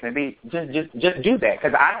whatever the case may be, just do that.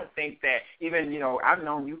 Because I don't think that even, you know, I've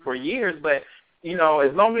known you for years, but, you know,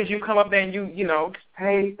 as long as you come up there and you know,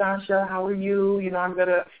 hey, Stasha, how are you? You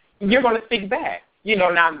know, you're going to speak back. You know,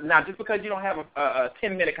 now just because you don't have a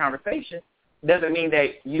 10-minute conversation doesn't mean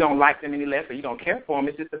that you don't like them any less or you don't care for them.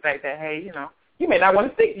 It's just the fact that, hey, you know, you may not want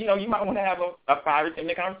to speak. You know, you might want to have a 5 or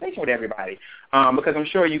 10-minute conversation with everybody because I'm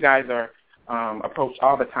sure you guys are approached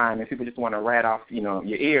all the time and people just want to rat off, you know,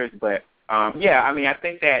 your ears, but yeah, I mean, I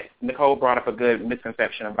think that Necole brought up a good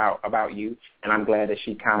misconception about you, and I'm glad that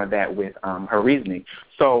she countered that with her reasoning.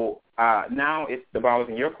 So now the ball is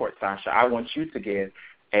in your court, Stasha. I want you to give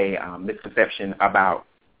a misconception about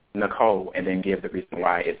Necole and then give the reason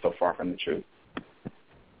why it's so far from the truth.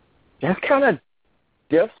 That's kind of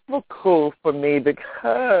difficult for me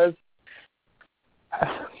because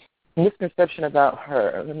misconception about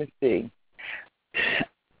her, let me see.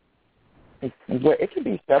 Well, it could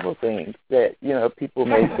be several things that, you know, people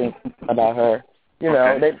may think about her. You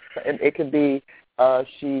know, it could be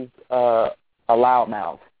she's a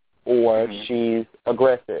loudmouth, or she's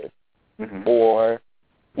aggressive, or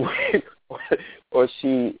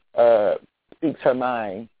she speaks her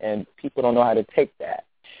mind, and people don't know how to take that.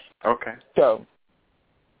 Okay. So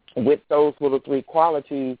with those little 3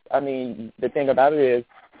 qualities, I mean, the thing about it is,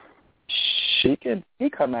 she can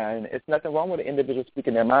speak her mind. It's nothing wrong with an individual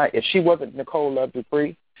speaking their mind. If she wasn't Necole Love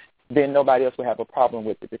Dupree, then nobody else would have a problem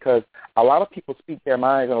with it because a lot of people speak their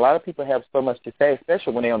minds and a lot of people have so much to say,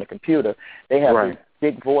 especially when they're on the computer. They have this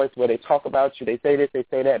big voice where they talk about you. They say this, they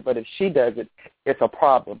say that. But if she does it, it's a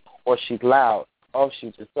problem. Or she's loud. Oh,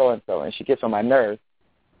 she's just so-and-so, and she gets on my nerves.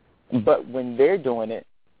 But when they're doing it,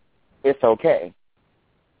 it's okay.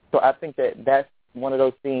 So I think that's one of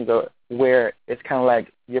those things where it's kind of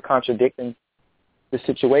like you're contradicting the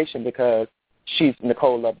situation because she's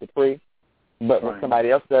Necole Love Dupree, but when somebody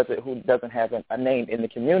else does it who doesn't have a name in the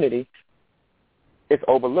community, it's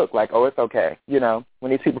overlooked. Like, oh, it's okay. You know,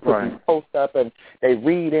 when these people put these posts up and they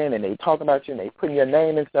read in and they talk about you and they put in your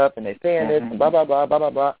name and stuff and they saying this and blah, blah, blah, blah, blah,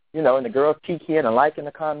 blah, you know, and the girls kikiing and liking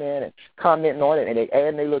the comment and commenting on it and they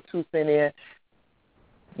adding their little 2 cents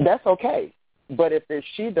in, that's okay. But if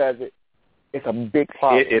she does it, it's a big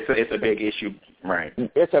problem. It's a big issue, right?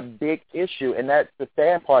 It's a big issue, and that's the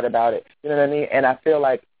sad part about it. You know what I mean? And I feel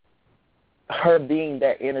like her being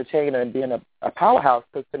that entertainer and being a powerhouse,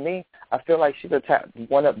 because to me, I feel like she's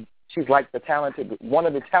one of the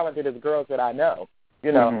talentedest girls that I know.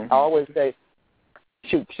 You know, I always say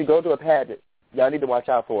she go to a pageant. Y'all need to watch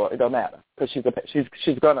out for her. It don't matter because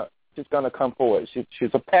she's gonna come forward. She's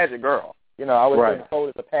a pageant girl. You know, I always say Necole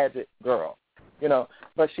is a pageant girl. You know,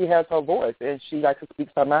 but she has her voice, and she likes to speak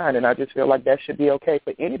her mind, and I just feel like that should be okay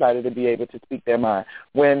for anybody to be able to speak their mind.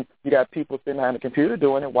 When you got people sitting behind the computer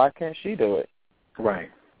doing it, why can't she do it? Right.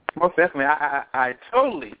 Most definitely. I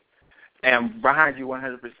totally am behind you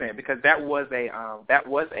 100% because that was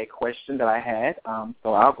a question that I had.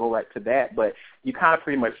 So I'll go right to that. But you kind of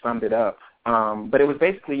pretty much summed it up. But it was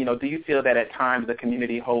basically, do you feel that at times the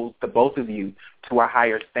community holds the both of you to a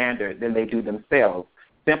higher standard than they do themselves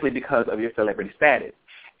simply because of your celebrity status?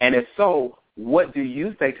 And if so, what do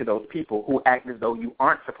you say to those people who act as though you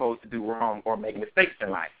aren't supposed to do wrong or make mistakes in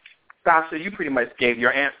life? Stasha, you pretty much gave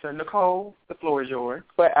your answer. Necole, the floor is yours.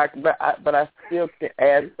 But I still can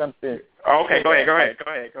add something. Okay, go ahead.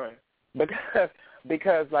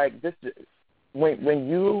 Because like this, when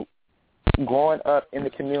you growing up in the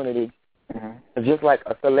community, just like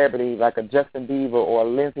a celebrity, like a Justin Bieber or a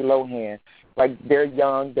Lindsay Lohan, like they're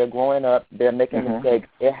young, they're growing up, they're making mistakes.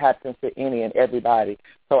 It happens to any and everybody.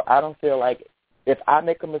 So I don't feel like if I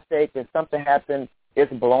make a mistake and something happens,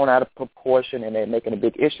 it's blown out of proportion and they're making a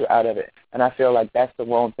big issue out of it. And I feel like that's the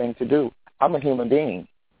wrong thing to do. I'm a human being.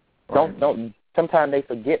 Right. Don't. Sometimes they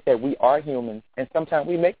forget that we are humans, and sometimes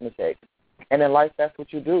we make mistakes. And in life, that's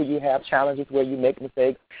what you do. You have challenges where you make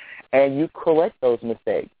mistakes, and you correct those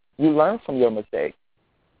mistakes. You learn from your mistakes.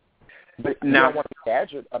 But you don't want to be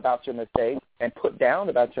badgered about your mistake and put down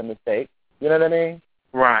about your mistake. You know what I mean?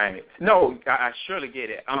 Right. No, I surely get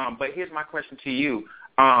it. But here's my question to you.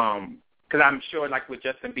 Because I'm sure, like with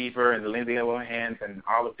Justin Bieber and the Lindsay Lohan and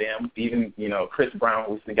all of them, even Chris Brown,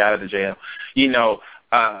 who's the guy out of the jail,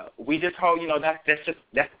 we just hold,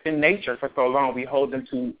 that's in nature for so long. We hold them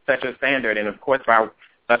to such a standard, and of course, by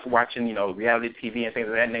us watching, reality TV and things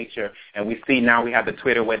of that nature, and we see now we have the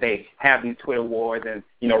Twitter where they have these Twitter wars, and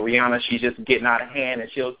Rihanna, she's just getting out of hand, and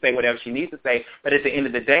she'll say whatever she needs to say. But at the end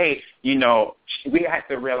of the day, we have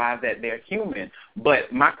to realize that they're human.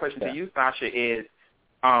 But my question to you, Stasha, is,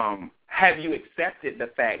 have you accepted the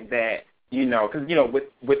fact that, because,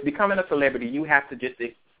 with becoming a celebrity, you have to just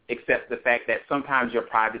accept the fact that sometimes your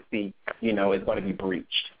privacy, is going to be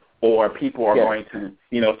breached or people are going to,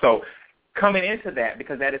 so coming into that,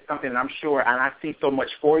 because that is something that I'm sure, and I see so much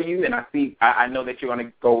for you, and I know that you're going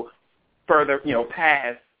to go further,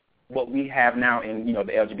 past what we have now in, the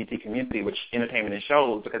LGBT community, which entertainment and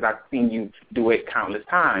shows, because I've seen you do it countless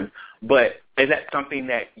times. But is that something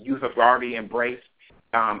that you have already embraced?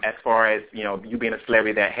 As far as, you being a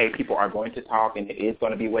celebrity, that, hey, people are going to talk and it is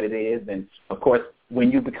going to be what it is. And, of course,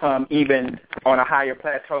 when you become even on a higher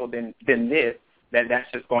plateau than this, that's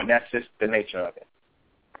just the nature of it.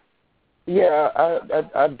 Yeah,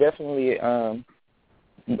 I definitely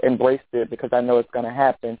embraced it because I know it's going to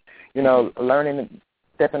happen. Learning,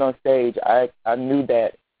 stepping on stage, I knew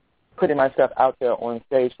that putting myself out there on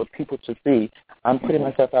stage for people to see, I'm putting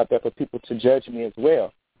myself out there for people to judge me as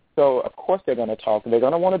well. So, of course, they're going to talk. They're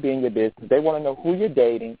going to want to be in your business. They want to know who you're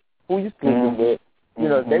dating, who you're sleeping with.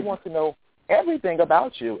 They want to know everything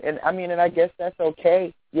about you. And, I guess that's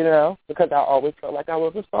okay, because I always felt like I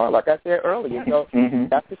was a star, like I said earlier. So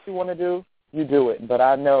that's what you want to do, you do it. But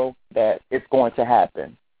I know that it's going to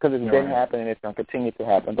happen because it's been happening and it's going to continue to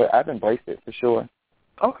happen. But I've embraced it for sure.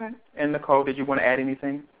 Okay. And, Necole, did you want to add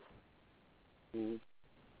anything?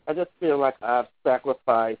 I just feel like I've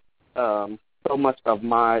sacrificed so much of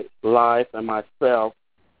my life and myself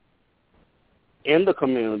in the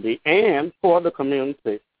community and for the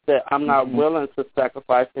community that I'm not willing to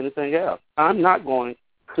sacrifice anything else. I'm not going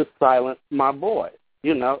to silence my voice.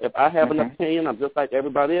 If I have an opinion, I'm just like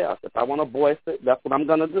everybody else. If I want to voice it, that's what I'm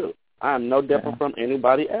going to do. I am no different from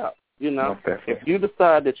anybody else. If you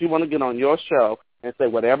decide that you want to get on your show and say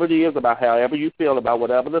whatever it is about however you feel about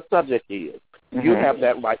whatever the subject is, you have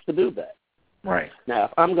that right to do that. Right. Now,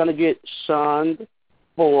 if I'm going to get shunned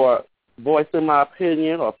for voicing my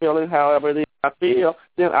opinion or feeling however it is I feel,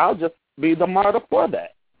 then I'll just be the martyr for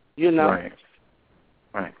that,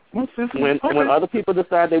 Right. When other people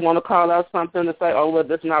decide they want to call out something and say, oh, well,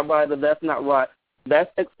 that's not right or that's not right,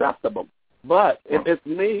 that's acceptable. But if it's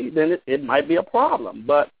me, then it might be a problem.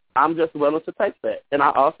 But I'm just willing to take that. And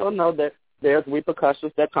I also know that there's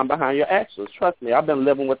repercussions that come behind your actions. Trust me, I've been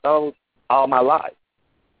living with those all my life.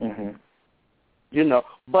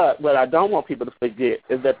 But what I don't want people to forget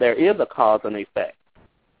is that there is a cause and effect.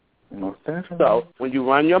 So when you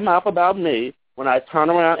run your mouth about me, when I turn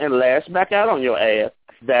around and lash back out on your ass,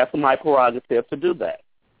 that's my prerogative to do that.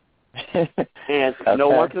 And no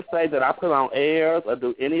one can say that I put on airs or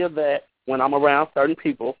do any of that when I'm around certain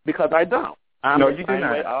people because I don't. I'm the same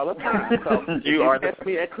way all the time. So if you catch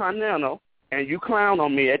me at Continental and you clown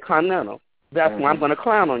on me at Continental, that's where I'm going to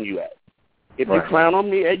clown on you at. If you clown on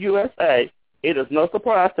me at USA, it is no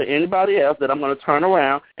surprise to anybody else that I'm going to turn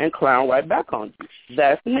around and clown right back on you.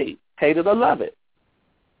 That's me. Hate it or love it.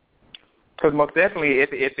 Because most definitely, if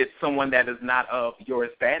it's someone that is not of your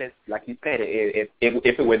status, like you said, if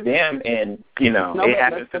it were them and, it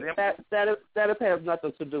happens to them. Status has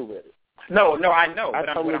nothing to do with it. No, I know.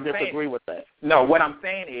 I totally disagree with that. No, what I'm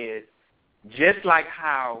saying is, just like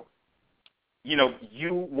how,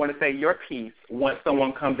 you want to say your piece once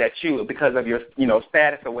someone comes at you because of your,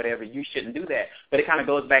 status or whatever, you shouldn't do that. But it kind of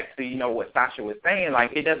goes back to, what Stasha was saying.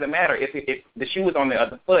 Like, it doesn't matter if the shoe was on the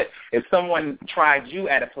other foot. If someone tried you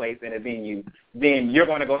at a place in a venue, then you're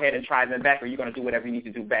going to go ahead and try them back, or you're going to do whatever you need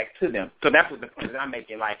to do back to them. So that's what the point that I'm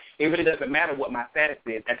making. Like, it really doesn't matter what my status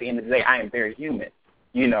is. At the end of the day, I am very human,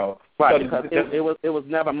 Right, so because it was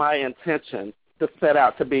never my intention to set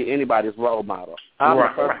out to be anybody's role model. I'm the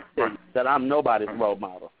first to say that I'm nobody's role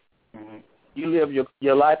model. Mm-hmm. You live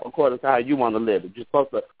your life according to how you want to live it. You're supposed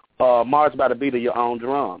to march by the beat of your own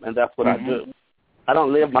drum, and that's what I do. I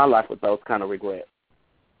don't live my life with those kind of regrets.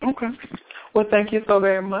 Okay. Well, thank you so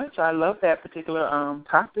very much. I love that particular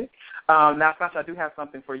topic. Now, Sasha, I do have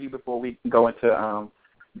something for you before we go into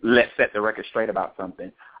let's set the record straight about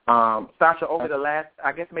something. Sasha, over the last,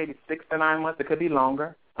 I guess maybe 6 to 9 months, it could be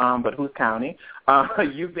longer, but who's counting?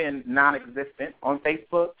 You've been non-existent on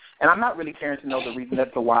Facebook, and I'm not really caring to know the reason as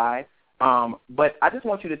to why, but I just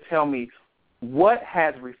want you to tell me what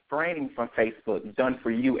has refraining from Facebook done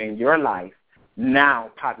for you in your life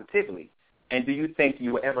now positively, and do you think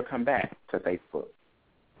you will ever come back to Facebook?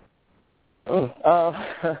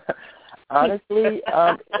 Honestly,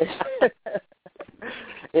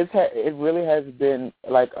 it really has been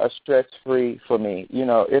like a stress-free for me.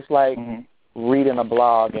 It's like reading a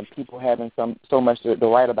blog and people having so much to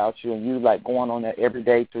write about you, and you like going on there every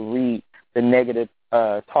day to read the negative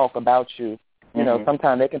talk about you.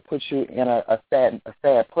 Sometimes they can put you in a sad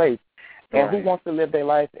place. And who wants to live their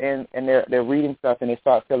life and they're reading stuff and they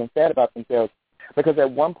start feeling sad about themselves? Because at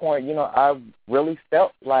one point, I really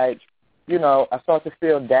felt like, I started to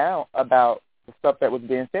feel down about the stuff that was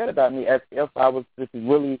being said about me as if I was this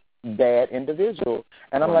really bad individual.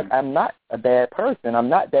 And I'm like, I'm not a bad person. I'm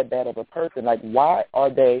not that bad of a person. Like, why are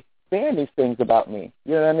they saying these things about me?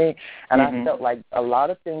 You know what I mean? And I felt like a lot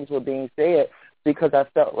of things were being said because I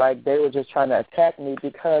felt like they were just trying to attack me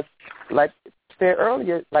because, like said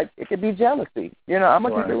earlier, like it could be jealousy. I'm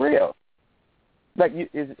going to keep it real. Like,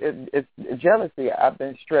 it's jealousy. I've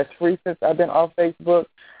been stress-free since I've been off Facebook.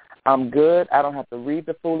 I'm good. I don't have to read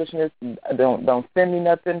the foolishness. Don't send me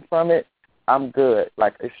nothing from it. I'm good.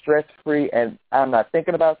 Like, it's stress-free, and I'm not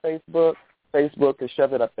thinking about Facebook. Facebook can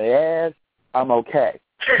shove it up their ass. I'm okay.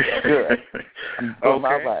 Good. I'm doing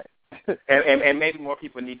my life. and maybe more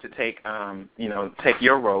people need to take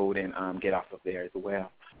your road and get off of there as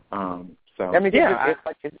well. It's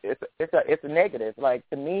a negative. Like,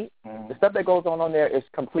 to me, the stuff that goes on there is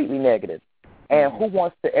completely negative. And who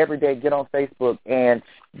wants to every day get on Facebook and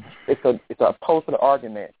it's a posted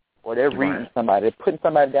argument or they're reading somebody, they're putting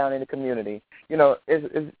somebody down in the community? No.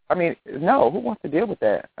 Who wants to deal with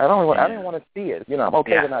that? I don't want to see it. I'm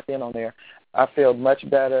okay with not being on there. I feel much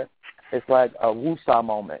better. It's like a woosah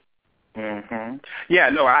moment. Yeah,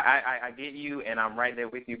 no, I get you, and I'm right there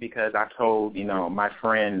with you because I told, my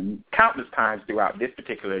friend countless times throughout this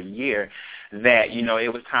particular year that,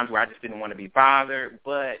 it was times where I just didn't want to be bothered,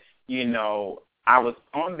 but, I was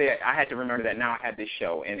on there. I had to remember that now I had this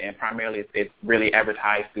show, and primarily it's really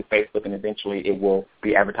advertised through Facebook, and eventually it will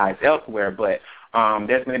be advertised elsewhere, but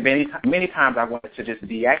there's been many times I wanted to just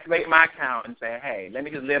deactivate my account and say, hey, let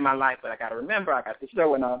me just live my life, but I got to remember I got the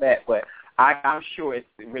show and all that, but I'm sure it's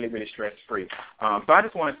really, really stress-free. So I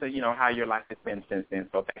just wanted to, how your life has been since then.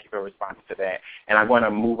 So thank you for responding to that. And I'm going to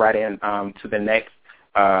move right in to the next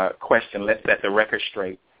question. Let's set the record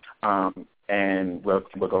straight, and we'll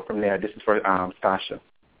go from there. This is for Stasha.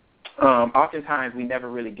 Oftentimes we never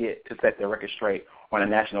really get to set the record straight on a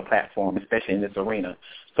national platform, especially in this arena.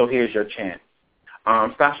 So here's your chance.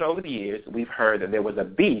 Stasha, over the years, we've heard that there was a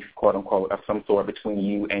beef, quote-unquote, of some sort between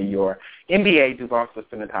you and your NBA Duval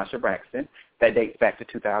sister, Natasha Braxton, that dates back to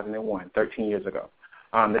 2001, 13 years ago.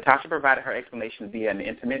 Natasha provided her explanation via an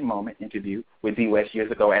intimate moment interview with D. West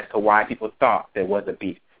years ago as to why people thought there was a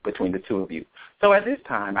beef between the two of you. So at this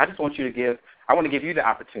time, I want to give you the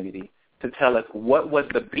opportunity to tell us what was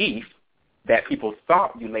the beef that people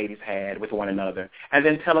thought you ladies had with one another, and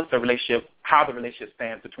then tell us how the relationship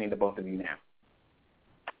stands between the both of you now.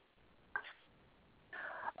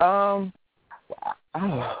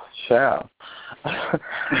 Child.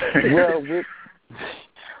 Well,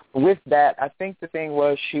 with that, I think the thing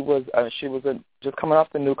was she was just coming off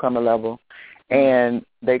the newcomer level, and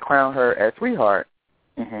they crowned her as sweetheart.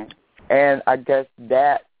 And I guess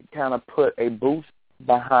that kind of put a boost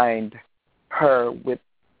behind her with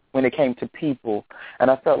when it came to people.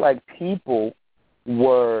 And I felt like people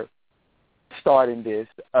were starting this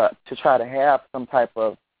up to try to have some type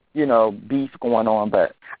of, beef going on.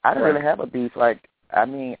 But I didn't really have a beef. Like, I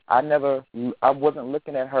wasn't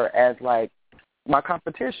looking at her as like my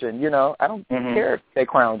competition, I don't care if they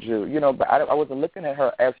crowned you, but I wasn't looking at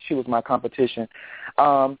her as she was my competition.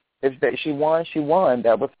 If she won,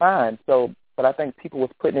 that was fine. So, but I think people was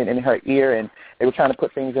putting it in her ear, and they were trying to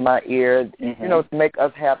put things in my ear, to make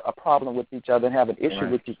us have a problem with each other and have an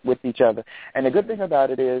issue with each other. And the good thing about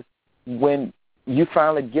it is when you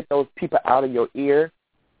finally get those people out of your ear,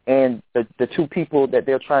 and the two people that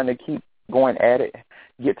they're trying to keep going at it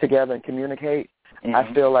get together and communicate,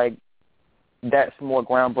 I feel like that's more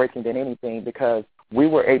groundbreaking than anything, because we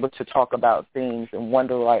were able to talk about things and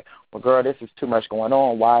wonder like, well, girl, this is too much going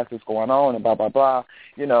on. Why is this going on? And blah, blah, blah,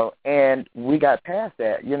 and we got past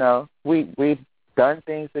that, We've done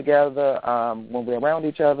things together when we're around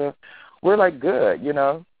each other. We're like good,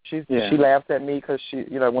 She laughs at me because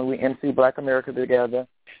when we MC Black America together,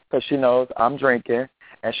 because she knows I'm drinking,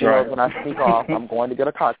 and she knows when I sneak off, I'm going to get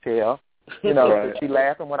a cocktail. She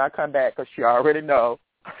laughing when I come back because she already know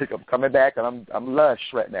I'm coming back and I'm lush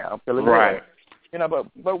right now. I'm feeling good.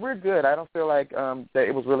 But we're good. I don't feel like that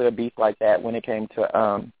it was really a beef like that when it came to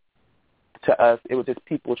us. It was just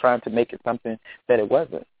people trying to make it something that it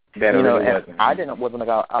wasn't. That it really wasn't. I wasn't going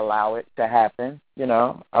to allow it to happen. I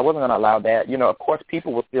wasn't going to allow that. Of course,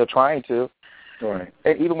 people were still trying to. Right.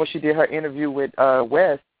 And even when she did her interview with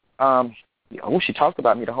Wes, she talked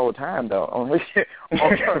about me the whole time, though, on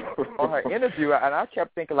her interview. And I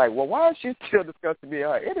kept thinking, like, well, why is she still discussing me in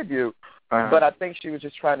her interview? But I think she was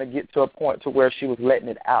just trying to get to a point to where she was letting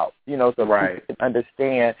it out, so people can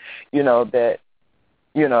understand, that,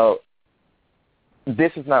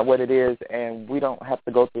 this is not what it is, and we don't have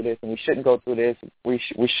to go through this, and we shouldn't go through this. We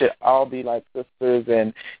should all be like sisters,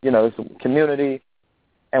 and, it's a community,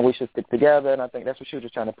 and we should stick together. And I think that's what she was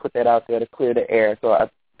just trying to put that out there to clear the air. So I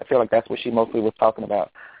feel like that's what she mostly was talking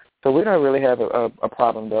about. So we don't really have a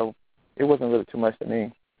problem, though. It wasn't really too much to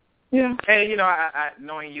me. Yeah. And, I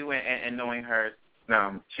knowing you and knowing her,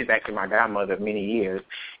 she's actually my godmother of many years.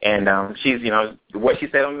 And she's, what she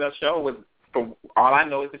said on the show was, for all I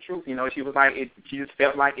know, is the truth. She was like, she just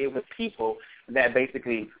felt like it was people that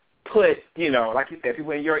basically put, like you said,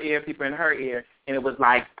 people in your ear, people in her ear, and it was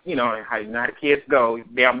like, how United Kids go,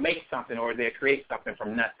 they'll make something or they'll create something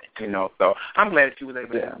from nothing, So I'm glad that she was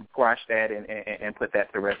able to squash that and put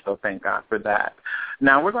that to rest, so thank God for that.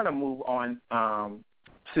 Now we're going to move on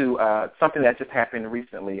to something that just happened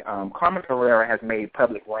recently. Carmen Carrera has made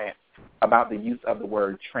public rants about the use of the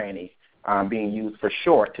word tranny being used for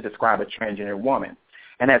short to describe a transgender woman,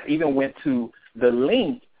 and has even went to the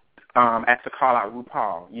length as to call out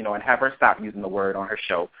RuPaul, and have her stop using the word on her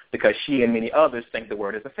show because she and many others think the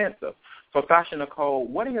word is offensive. So, Stasha, Necole,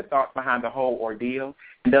 what are your thoughts behind the whole ordeal?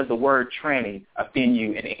 And does the word tranny offend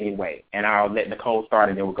you in any way? And I'll let Necole start,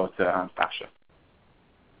 and then we'll go to Stasha.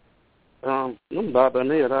 Don't bother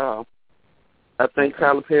me at all. I think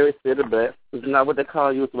Tyler Perry said it best. It's not what they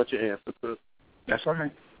call you, it's what you answer to. That's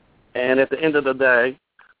right. And at the end of the day,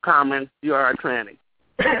 Carmen, you are a tranny.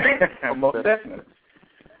 Most definitely.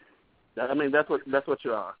 I mean, that's what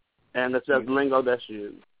you are, and it's just lingo that's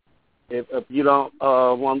used. If you don't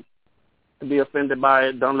want to be offended by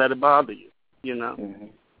it, don't let it bother you.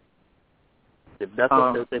 If that's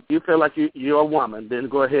if you feel like you're a woman, then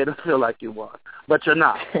go ahead and feel like you are. But you're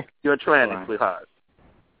not. You're a tranny, sweetheart.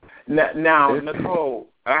 Now, Necole,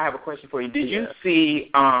 I have a question for you. Did you see?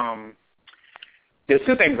 There's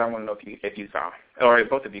two things I want to know if you saw, or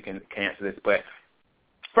both of you can answer this. But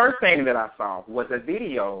first thing that I saw was a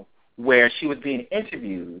video where she was being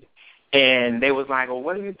interviewed, and they was like, "Oh,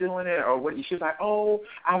 what are you doing?" Or what? She was like, "Oh,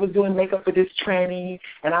 I was doing makeup for this tranny,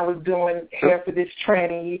 and I was doing hair for this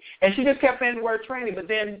tranny," and she just kept saying the word tranny. But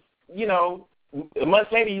then,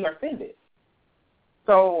 months later, you are offended.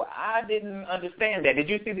 So I didn't understand that. Did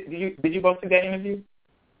you see? Did you both see that interview?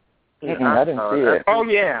 I didn't see it. Oh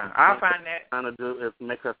yeah, I find that trying to do is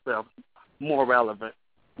make herself more relevant.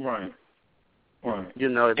 Right. If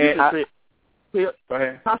you go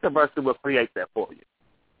ahead. Controversy will create that for you.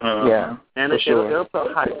 Yeah, and it'll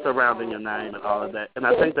put hype surrounding your name and all of that. And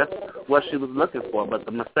I think that's what she was looking for. But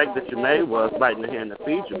the mistake that you made was biting the hand that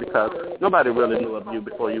feeds you, because nobody really knew of you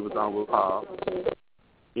before you was on RuPaul.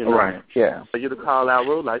 Right. Yeah. For you to call out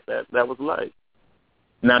Ru like that was late.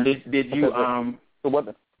 Now, did you It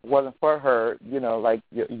wasn't for her, like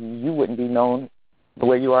you wouldn't be known the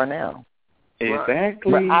way you are now.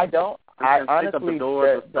 Exactly. But I honestly think of the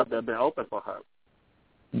doors that have been open for her.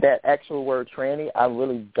 That actual word tranny, I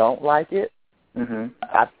really don't like it. Mm-hmm.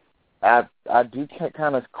 I do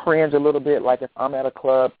kind of cringe a little bit. Like if I'm at a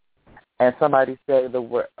club and somebody say the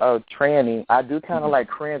word tranny, I do kind of like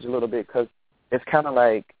cringe a little bit because it's kind of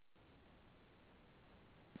like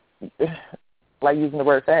using the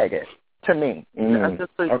word faggot to me. I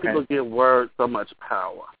just think people give words so much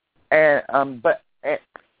power. And but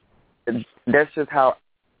that's just how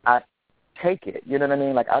I take it. You know what I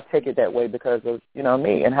mean? Like I take it that way because of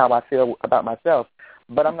me and how I feel about myself.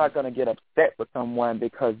 But I'm not going to get upset with someone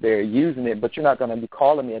because they're using it. But you're not going to be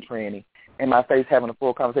calling me a tranny in my face, having a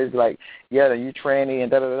full conversation like, yeah, you tranny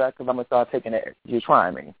and da-da-da-da, because I'm going to start taking it. You're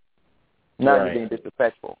trying me. Now you're being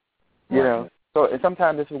disrespectful. You know? So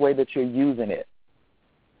sometimes it's the way that you're using it.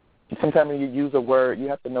 Sometimes when you use a word, you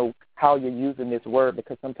have to know how you're using this word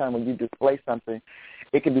because sometimes when you display something,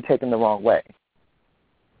 it can be taken the wrong way.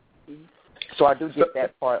 So I do get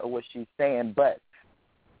that part of what she's saying, but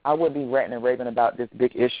I wouldn't be ranting and raving about this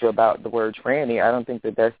big issue about the word tranny. I don't think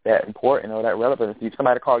that that's that important or that relevant. If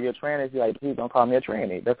somebody call you a tranny, you're like, please don't call me a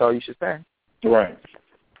tranny. That's all you should say. Right.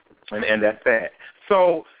 And that's that.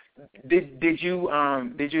 So did you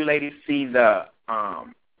ladies see the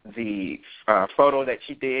photo that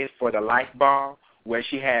she did for the life ball where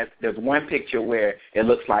there's one picture where it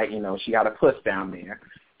looks like, she got a puss down there.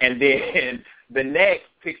 And then the next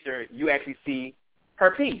picture, you actually see her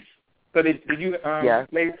piece. So did you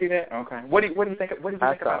ladies see that? Okay. What do you think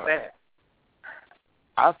about that?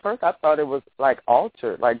 At first, I thought it was like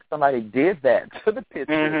altered, like somebody did that to the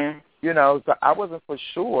picture. So I wasn't for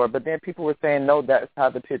sure. But then people were saying, no, that's how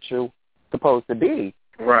the picture supposed to be.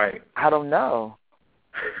 Right. I don't know.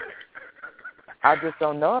 I just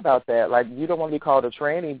don't know about that. Like you don't want to be called a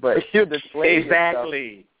tranny, but you're displaying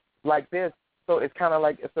exactly like this. So it's kind of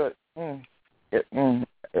like it's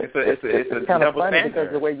kind of funny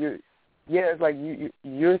because the way it's like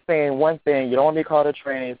you're saying one thing, you don't want to be called a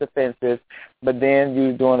tranny, it's offensive, but then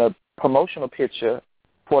you're doing a promotional picture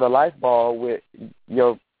for the life ball with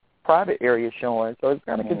your private area showing. So it's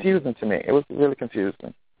kind of confusing to me. It was really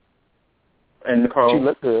confusing. And Necole, she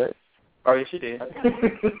looked good. Oh, yes, she did.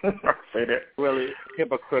 Say that. Really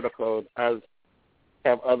hypocritical. I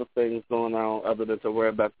have other things going on other than to worry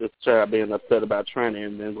about this child being upset about tranny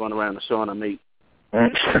and then going around and showing her meat.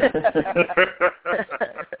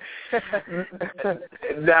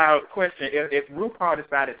 Now, question: if RuPaul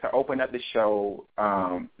decided to open up the show,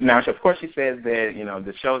 now of course she says that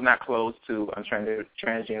the show's not closed to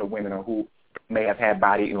transgender women or who may have had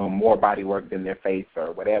more body work than their face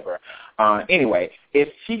or whatever. Anyway, if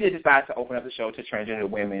she did decide to open up the show to transgender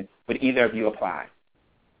women, would either of you apply?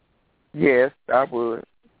 Yes, I would.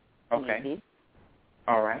 Okay.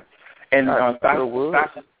 All right. And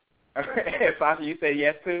Stasha, you say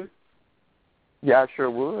yes too? Yeah, I sure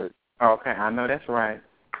would. Okay, I know that's right.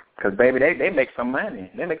 Because, baby, they make some money.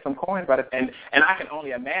 They make some coins by it. And I can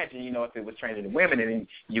only imagine, if it was transgender women and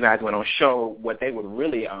you guys went on show, what they would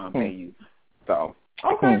really pay you. So,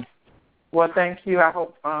 okay. Well, thank you. I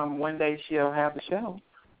hope one day she'll have the show.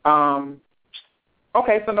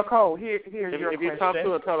 Okay, so Necole, here's your question. If you talk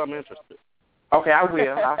to her, tell her I'm interested. Okay, I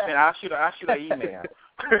will. I'll shoot her email.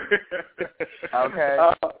 Okay.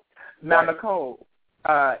 Now, Necole,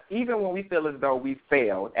 even when we feel as though we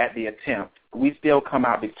failed at the attempt, we still come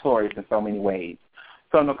out victorious in so many ways.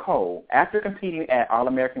 So, Necole, after competing at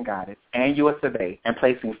All-American Goddess and US Survey and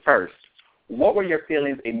placing first, what were your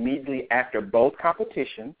feelings immediately after both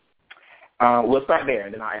competitions? We'll start there,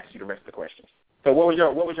 and then I'll ask you the rest of the questions. So, what was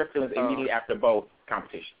your feelings immediately after both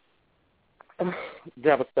competitions?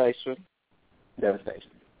 Devastation.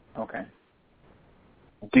 Okay.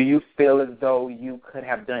 Do you feel as though you could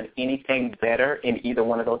have done anything better in either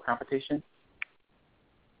one of those competitions?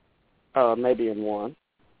 Maybe in one.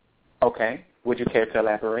 Okay. Would you care to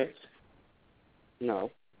elaborate?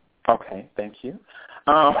 No. Okay, thank you.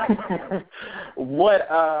 Let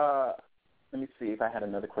me see if I had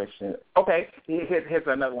another question. Okay, here's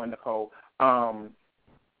another one, Necole.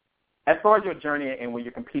 As far as your journey and when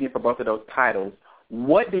you're competing for both of those titles,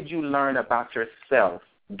 what did you learn about yourself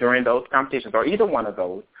during those competitions, or either one of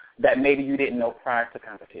those, that maybe you didn't know prior to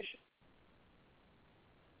competition?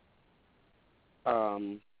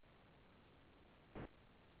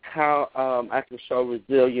 How I can show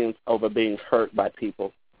resilience over being hurt by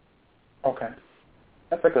people. Okay.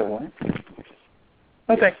 That's a good one.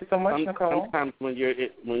 Well, thank you so much, Necole. Sometimes when you're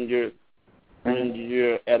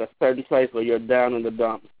at a certain place where you're down in the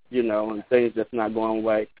dumps, and things just not going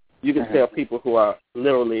right, you can tell people who are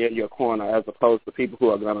literally in your corner as opposed to people who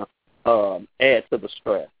are going to add to the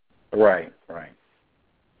stress. Right.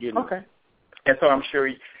 Okay. And so I'm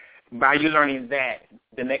sure by you learning that,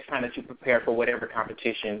 the next time that you prepare for whatever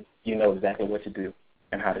competition, you know exactly what to do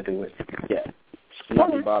and how to do it. Yeah.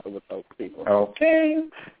 even bother with those people. Okay.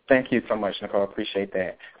 Thank you so much, Necole. Appreciate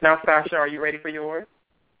that. Now, Stasha, are you ready for yours?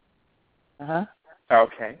 Uh-huh.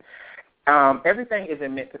 Okay. Everything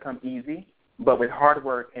isn't meant to come easy, but with hard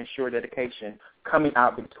work and sure dedication, coming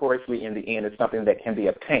out victoriously in the end is something that can be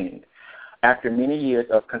obtained. After many years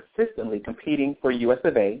of consistently competing for US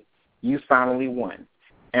of A, you finally won.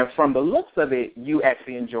 And from the looks of it, you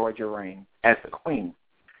actually enjoyed your reign as the queen.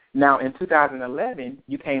 Now, in 2011,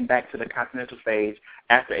 you came back to the Continental stage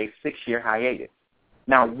after a 6-year hiatus.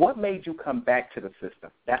 Now, what made you come back to the system?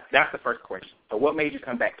 That's the first question. So what made you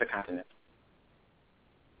come back to Continental?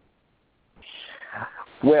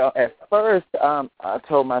 Well, at first, I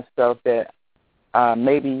told myself that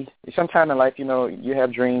maybe sometime in life, you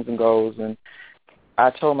have dreams and goals. And I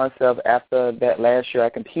told myself after that last year I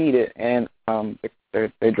competed and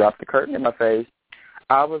they dropped the curtain in my face,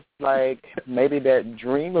 I was like, maybe that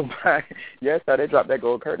dream of mine, they dropped that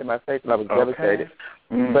gold curtain in my face and I was devastated.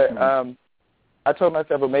 Mm-hmm. But I told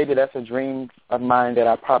myself, well, maybe that's a dream of mine that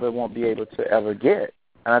I probably won't be able to ever get.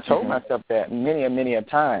 And I told myself that many a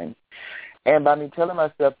time. And by me telling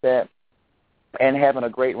myself that and having a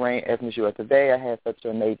great reign as Miss USA Today, I had such an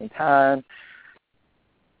amazing time,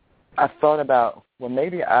 I thought about, well,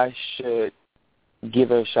 maybe I should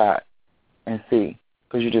give it a shot and see,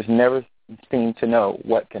 because you just never seem to know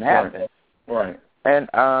what can happen. Right. And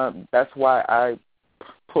that's why I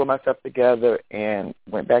pulled myself together and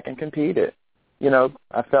went back and competed.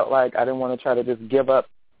 I felt like I didn't want to try to just give up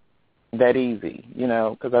that easy,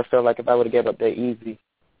 because I felt like if I would have given up that easy,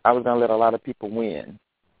 I was going to let a lot of people win.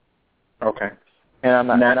 Okay.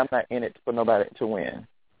 And I'm not in it for nobody to win.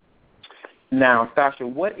 Now, Stasha,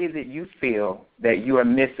 what is it you feel that you are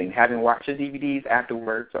missing, having watched the DVDs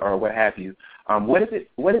afterwards or what have you? What is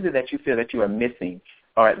it that you feel that you are missing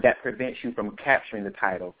or that prevents you from capturing the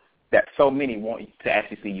title that so many want to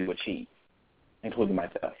actually see you achieve, including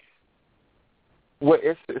myself? Well,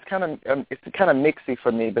 it's kind of mixy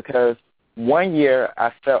for me because one year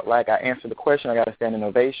I felt like I answered the question, I got a standing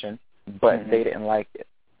ovation, but they didn't like it.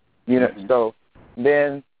 So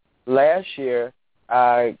then last year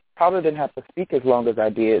I probably didn't have to speak as long as I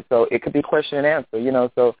did, so it could be question and answer,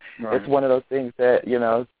 so it's one of those things that,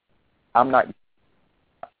 I'm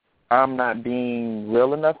not being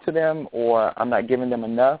real enough to them or I'm not giving them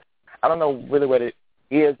enough. I don't know really what it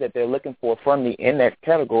is that they're looking for from me in that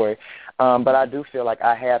category, but I do feel like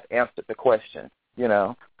I have answered the question,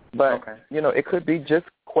 But, it could be just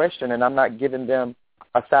question, and I'm not giving them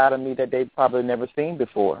a side of me that they've probably never seen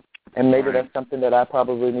before. And maybe that's something that I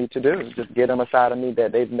probably need to do, just get them a side of me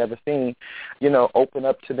that they've never seen, open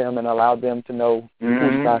up to them and allow them to know who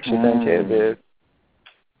Stasha Sanchez is.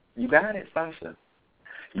 You got it, Stasha.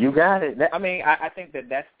 You got it. I think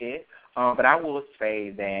that's it. But I will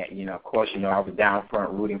say that, of course, I was down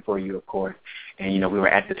front rooting for you, of course. And, we were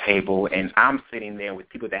at the table, and I'm sitting there with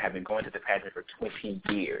people that have been going to the pageant for 20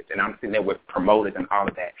 years. And I'm sitting there with promoters and all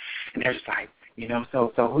of that. And they're just like,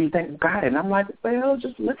 so who you think got it? And I'm like, well,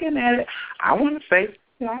 just looking at it, I want to say,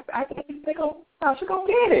 I think Stasha going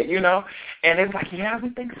to get it, And it's like, yeah, we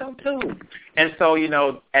think so too. And so,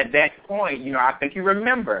 at that point, I think you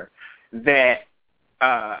remember that,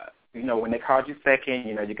 when they called you second,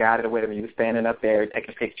 you got it or whatever, you were standing up there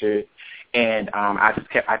taking pictures, and I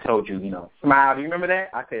told you, smile. Do you remember that?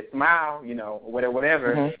 I said, smile,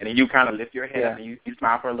 whatever, and then you kind of lift your head up and you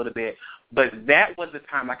smile for a little bit. But that was the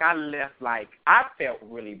time, I left, I felt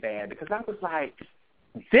really bad because I was like,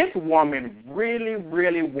 this woman really,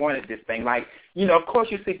 really wanted this thing. Of course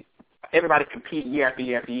you see everybody compete year after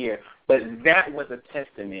year after year, but that was a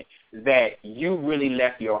testament that you really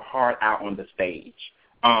left your heart out on the stage.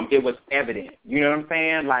 It was evident. You know what I'm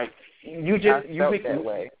saying? You felt that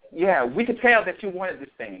way. Yeah, we could tell that you wanted this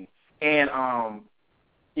thing. And,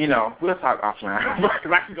 we'll talk offline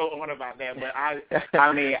because I can go on about that. But I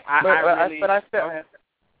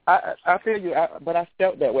feel you. But I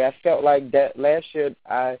felt that way. I felt like that last year.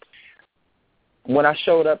 When I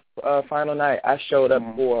showed up final night, I showed up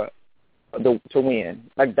to win.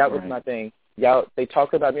 That was my thing. Y'all, they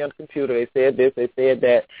talked about me on the computer. They said this. They said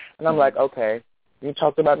that, and I'm like, okay. You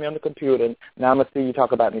talked about me on the computer. Now I'm going to see you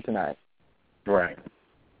talk about me tonight. Right.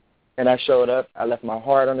 And I showed up. I left my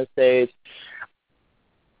heart on the stage.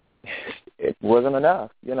 It wasn't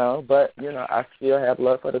enough, but, I still have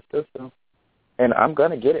love for the system. And I'm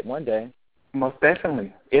going to get it one day. Most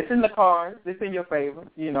definitely. It's in the cards. It's in your favor,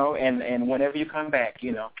 and whenever you come back,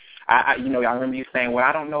 I remember you saying, well,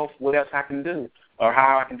 I don't know what else I can do or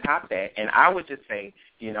how I can top that. And I would just say,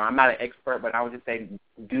 I'm not an expert, but I would just say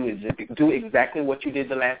do exactly what you did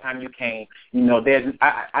the last time you came.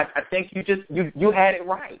 I think you had it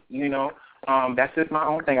right, That's just my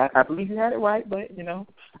own thing. I believe you had it right, but,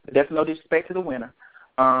 there's no disrespect to the winner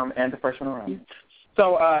and the first one around.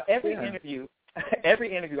 So every interview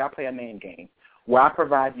I play a name game where I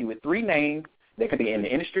provide you with 3 names. They could be in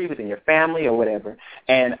the industry, within your family, or whatever.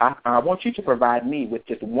 And I want you to provide me with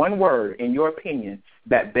just one word, in your opinion,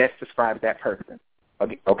 that best describes that person.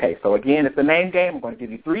 Okay, so again, it's a name game. I'm going to give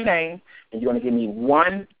you 3 names, and you're going to give me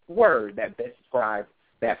one word that best describes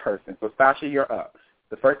that person. So, Stasha, you're up.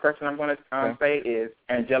 The first person I'm going to say is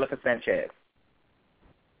Angelica Sanchez.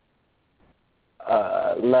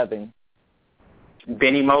 Loving.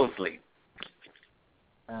 Benny Mosley.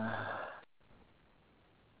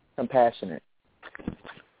 Compassionate.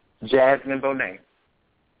 Jasmine Bonet.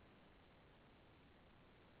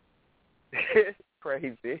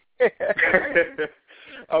 Crazy.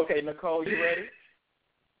 Okay, Necole, you ready?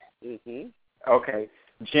 Mm-hmm. Okay,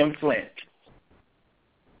 Jim Flint.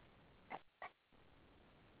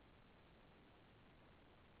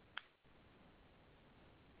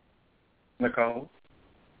 Necole?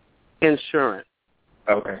 Insurance.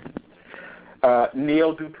 Okay.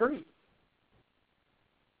 Neil Dupree.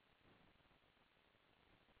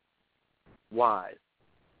 Wise.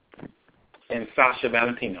 And Sasha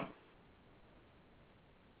Valentino.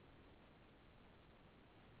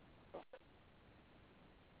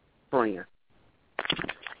 Friend.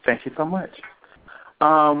 Thank you so much.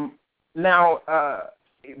 Now,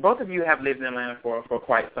 both of you have lived in Atlanta for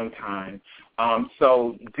quite some time.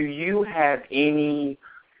 So do you have any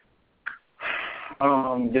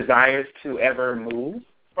desires to ever move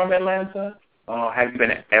from Atlanta? Have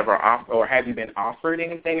you been offered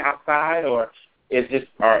anything outside, or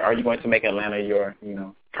are you going to make Atlanta your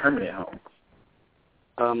permanent home?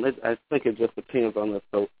 I think it just depends on if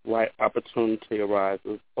the right opportunity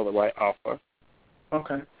arises or the right offer.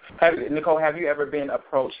 Okay. Necole, have you ever been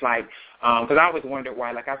approached, because I always wondered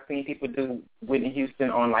why, I've seen people do Whitney Houston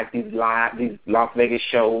on, these Las Vegas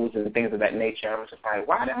shows and things of that nature. I was just like,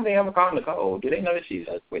 why don't they ever call Necole? Do they know that she's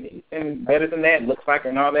Whitney Houston better than that, looks like her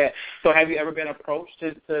and all that? So have you ever been approached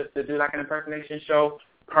to do, an impersonation show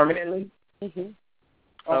permanently? Mm-hmm.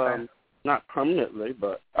 Okay. Not permanently,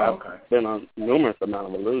 but I've been on numerous amount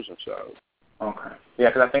of illusion shows. Okay. Yeah,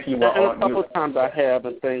 because I think you were on. And a couple of times I have,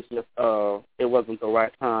 and things just it wasn't the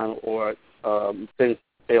right time, or things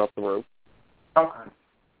fell through. Okay.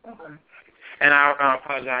 And I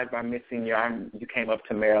apologize by missing you. You came up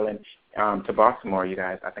to Maryland, to Baltimore. You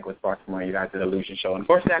guys, I think it was Baltimore. You guys did an illusion show.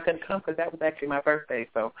 Unfortunately, I couldn't come because that was actually my birthday,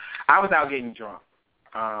 so I was out getting drunk.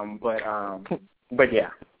 But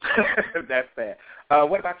yeah, that's sad.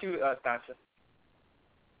 What about you, Stasha?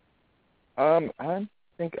 I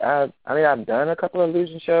think I've done a couple of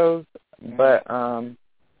illusion shows, but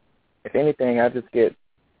if anything, I just get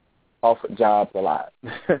offered jobs a lot.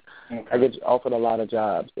 Okay. I get offered a lot of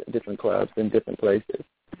jobs at different clubs in different places.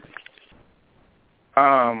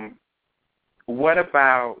 What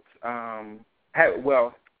about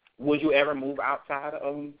would you ever move outside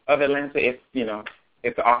of Atlanta if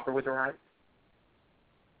the offer was right?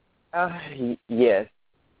 Yes.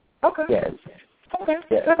 Okay. Yes. Okay.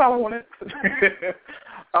 Yes. That's all I wanted.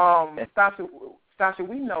 Stasha,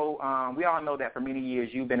 we all know that for many years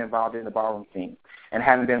you've been involved in the ballroom scene, and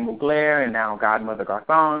having been Mugler and now Godmother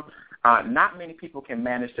Garçon, not many people can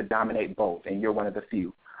manage to dominate both, and you're one of the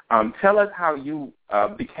few. Tell us how you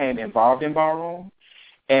became involved in ballroom,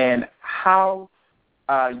 and how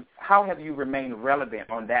have you remained relevant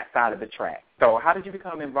on that side of the track? So how did you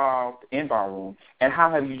become involved in ballroom, and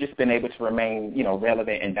how have you just been able to remain,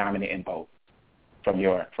 relevant and dominant in both from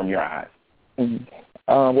your eyes? Mm-hmm.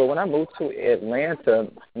 Well, when I moved to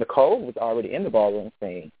Atlanta, Necole was already in the ballroom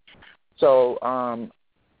scene. So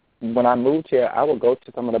when I moved here, I would go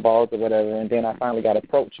to some of the balls or whatever, and then I finally got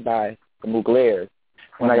approached by the Muglers.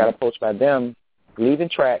 When I got approached by them, leaving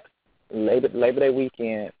tracks, Labor Day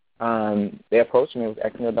weekend, they approached me and was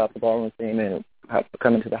asking me about the ballroom scene and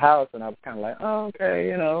coming to the house, and I was kind of like, oh, okay,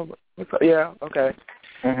 yeah, okay.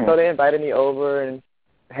 Mm-hmm. So they invited me over and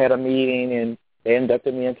had a meeting, and they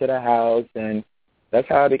inducted me into the house, and that's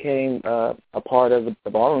how I became a part of the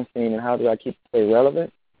ballroom scene. And how do I stay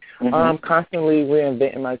relevant? Mm-hmm. Constantly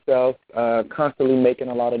reinventing myself, constantly making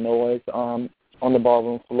a lot of noise on the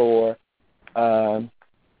ballroom floor,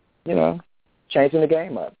 changing the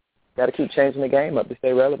game up. Got to keep changing the game up to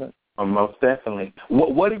stay relevant. Oh, most definitely.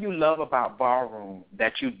 What do you love about ballroom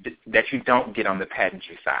that you don't get on the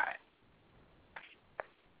pageantry side?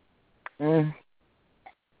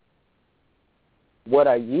 What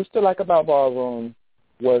I used to like about ballroom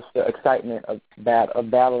was the excitement of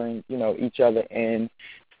battling, each other, and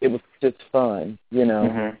it was just fun,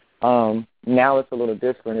 Mm-hmm. Now it's a little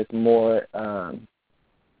different. It's more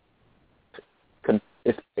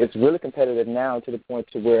it's really competitive now to the point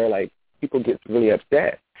to where like people get really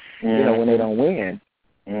upset, you know, when they don't win,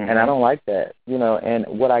 and I don't like that, you know. And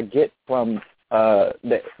what I get from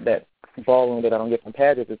that ballroom that I don't get from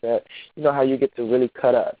pageants is that, you know, how you get to really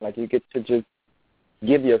cut up, like you get to just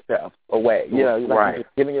give yourself away, you know, like you're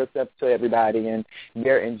just giving yourself to everybody, and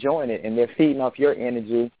they're enjoying it, and they're feeding off your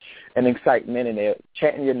energy and excitement, and they're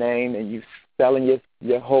chanting your name, and you selling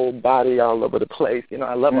your whole body all over the place. You know,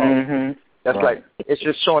 I love all that. That's like, it's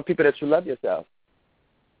just showing people that you love yourself.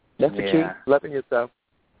 That's the key, loving yourself.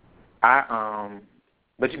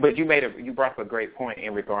 But you brought up a great point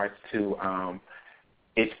in regards to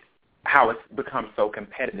it's how it's become so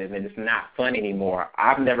competitive and it's not fun anymore.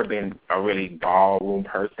 I've never been a really ballroom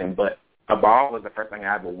person, but a ball was the first thing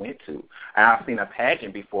I ever went to. And I've seen a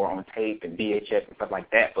pageant before on tape and VHS and stuff like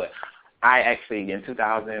that, but I actually, in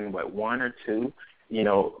 2001 or 2, you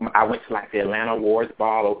know, I went to like the Atlanta Awards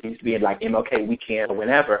ball, or it used to be like MLK weekend or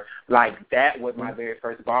whenever. Like that was my very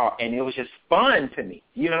first ball, and it was just fun to me.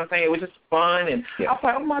 You know what I'm saying? It was just fun, and I was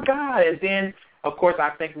like, oh my God. And then, of course,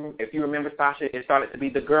 I think if you remember, Stasha, it started to be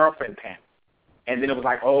the girlfriend panel. And then it was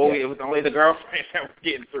like, it was only the girlfriends that were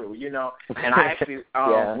getting through, you know. And I actually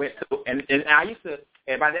went to, and I used to,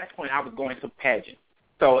 and by that point I was going to pageant.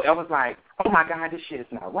 So it was like, oh, my God, this shit is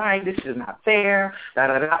not right. This shit is not fair.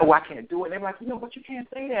 Oh, I can't do it. And they were like, you know, but you can't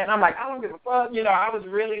say that. And I'm like, I don't give a fuck. You know, I was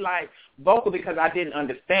really, like, vocal because I didn't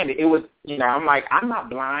understand it. It was, you know, I'm like, I'm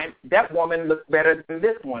not blind. That woman looks better than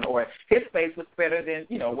this one. Or his face looks better than,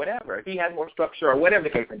 you know, whatever. He has more structure or whatever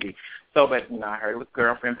the case may be. So, but, you know, I heard it was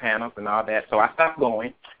girlfriend panels and all that. So I stopped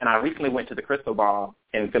going. And I recently went to the Crystal Ball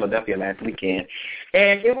in Philadelphia last weekend.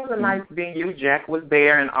 And it was a nice venue. Jack was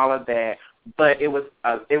there and all of that. But it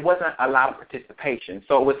wasn't a lot of participation.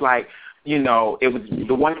 So it was like, you know, it was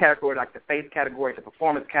the one category, like the face category, the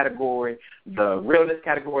performance category, the realness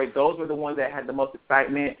category. Those were the ones that had the most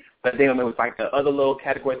excitement. But then it was like the other little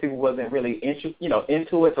categories, people wasn't really into it.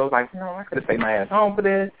 So it was like, you know, I could have stayed my ass home for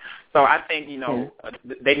this. So I think, you know,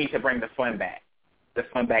 they need to bring the fun back. The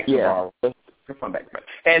fun back to ball. The fun back.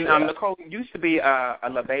 And Necole, you used to be a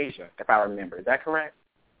LaBeija, if I remember. Is that correct?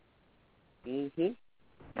 Mm-hmm.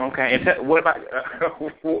 Okay, and what about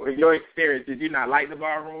your experience? Did you not like the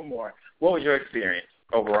ballroom, or what was your experience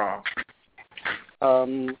overall?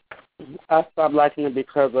 I stopped liking it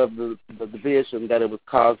because of the division that it was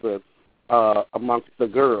causing amongst the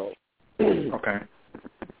girls. Okay.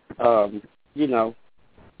 You know,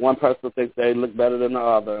 one person thinks they look better than the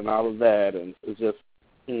other and all of that, and it's just,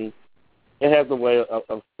 it has a way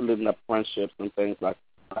of splitting up friendships and things like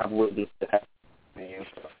that. I've witnessed it happen.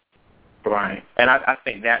 Right, and I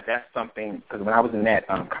think that's something, because when I was in that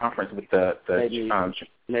conference with the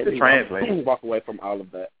translator, walk away from all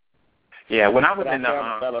of that. Yeah, when I was in the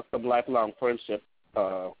developed some lifelong friendship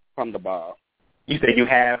from the bar. You said you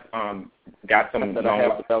have got some. I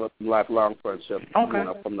have developed some lifelong friendship, you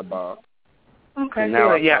know, from the bar. Okay, and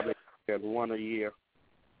now yeah. One a year.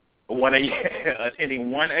 One a year,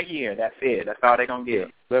 attending one a year. That's it. That's all they're gonna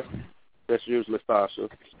get. That's usually Stasha.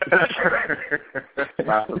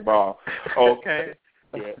 Stasha's ball. Okay.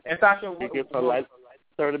 Yeah. And Stasha, you get for like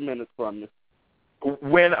 30 minutes from me.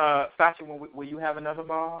 When Stasha, will you have another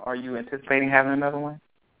ball? Are you anticipating having another one?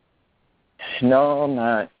 No, I'm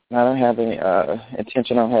not. I don't have any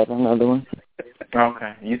intention on having another one.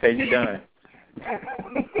 Okay. You say you're done.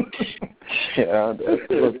 Yeah, that's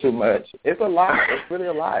a little too much. It's a lot. It's really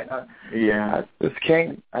a lot. Yeah.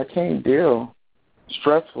 I can't deal.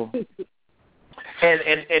 Stressful.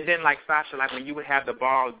 And then, like, Stasha, like, when you would have the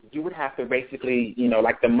ball, you would have to basically, you know,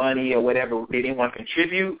 like the money or whatever, did anyone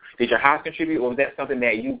contribute? Did your house contribute? Or was that something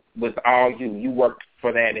that was all you? You worked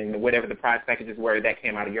for that, and whatever the prize packages were, that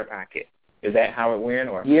came out of your pocket? Is that how it went?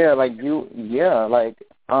 Or?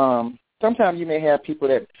 Sometimes you may have people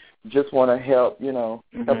that just want to help, you know,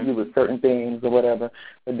 help you with certain things or whatever,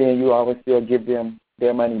 but then you always still give them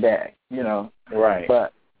their money back, you know. Right.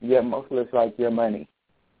 But, yeah, mostly it's like your money.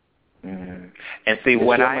 Mm-hmm. And see it's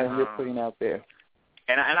what you're putting out there.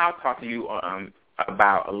 And I'll talk to you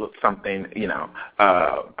about something, you know,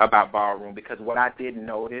 about ballroom, because what I did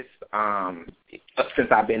notice since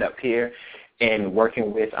I've been up here and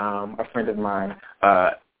working with a friend of mine,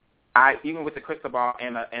 even with the Crystal Ball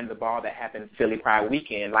and the ball that happened Philly Pride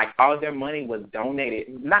weekend, like all of their money was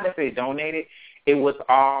donated, not necessarily donated. It was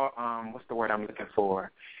all what's the word I'm looking for?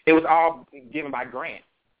 It was all given by grants.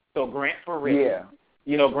 So grants were written. Yeah.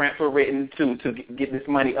 You know, grants were written to get this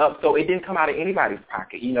money up, so it didn't come out of anybody's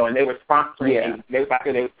pocket. You know, and they were sponsoring.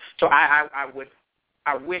 Yeah. So I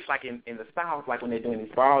wish, like in the South, like when they're doing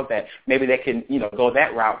these balls, that maybe they can, you know, go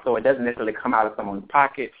that route, so it doesn't necessarily come out of someone's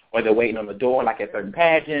pocket, or they're waiting on the door, like at certain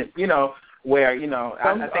pageants. You know, where, you know,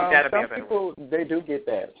 I think that'll be a better Some people, they do get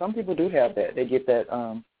that. Some people do have that. They get that,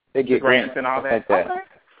 they get grants and all that. Like that. Okay.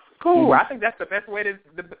 Cool. I think that's the best way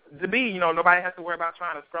to be. You know, nobody has to worry about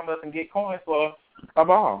trying to scramble up and get coins for a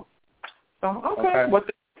ball. So, okay. Well,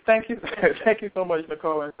 thank you. Thank you so much,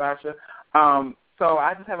 Necole and Stasha. So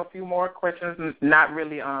I just have a few more questions, not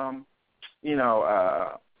really, you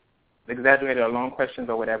know, exaggerated or long questions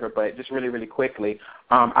or whatever, but just really, really quickly.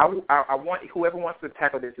 I want, whoever wants to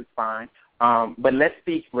tackle this is fine, but let's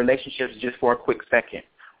speak relationships just for a quick second.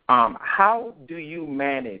 How do you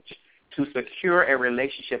manage to secure a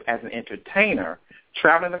relationship as an entertainer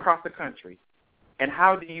traveling across the country, and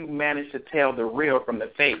how do you manage to tell the real from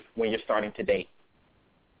the fake when you're starting to date?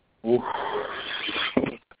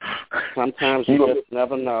 Sometimes you just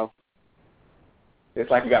never know.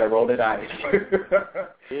 It's like you got to roll the dice.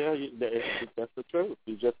 Yeah, that's the truth.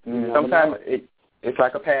 You just sometimes it's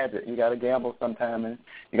like a pageant. You got to gamble sometime, and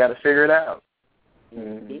you got to figure it out.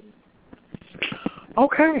 Mm-hmm.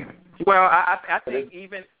 Okay. Well, I think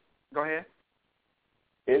even go ahead.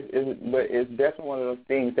 But it's definitely one of those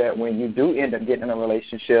things that when you do end up getting in a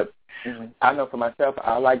relationship, I know for myself,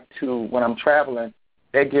 I like to, when I'm traveling,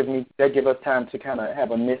 they give us time to kind of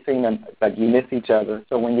have a missing, and like you miss each other.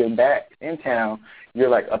 So when you're back in town, you're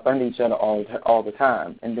like up under each other all the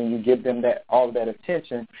time, and then you give them all of that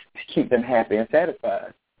attention to keep them happy and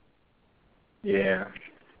satisfied. Yeah.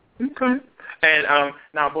 Okay. And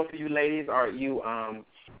now, both of you ladies, are you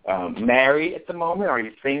married at the moment? Are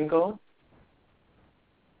you single?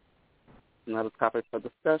 Not a topic for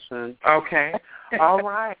discussion. Okay. All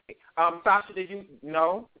right. Sasha, did you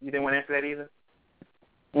know? You didn't want to answer that either?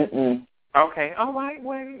 Mm-mm. Okay. All right.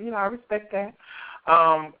 Well, you know, I respect that.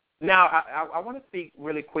 Now, I want to speak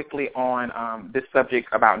really quickly on this subject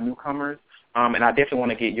about newcomers, and I definitely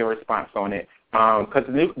want to get your response on it, because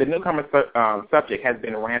the newcomer subject has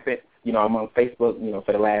been rampant, you know, among Facebook, you know,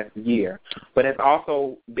 for the last year, but it's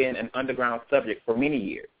also been an underground subject for many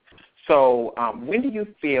years. So when do you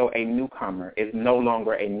feel a newcomer is no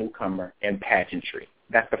longer a newcomer in pageantry?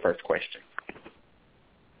 That's the first question.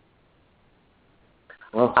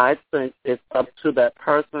 Well, I think it's up to that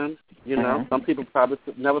person. You know, some people probably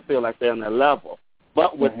never feel like they're on their level.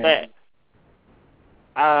 But with that,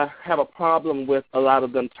 I have a problem with a lot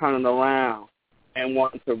of them turning around and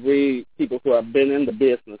wanting to read people who have been in the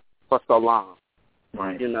business for so long.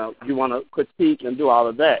 Right. You know, you want to critique and do all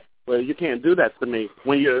of that. Well, you can't do that to me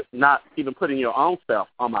when you're not even putting your own self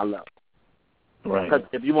on my level. Right. Because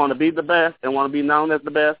if you want to be the best and want to be known as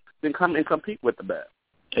the best, then come and compete with the best.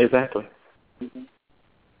 Exactly. Mm-hmm.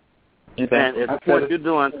 And if you're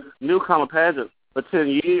doing newcomer pageants for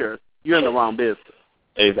 10 years, you're in the wrong business.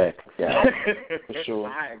 Exactly. Yeah, for sure.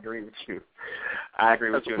 I agree with you. We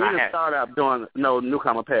didn't start out doing no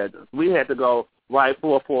newcomer pageants. We had to go right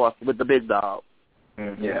 4-4 with the big dog.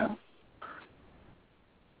 Mm-hmm. Yeah.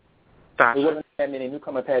 There wasn't that many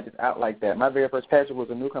newcomer pageants out like that. My very first pageant was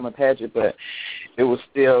a newcomer pageant, but it was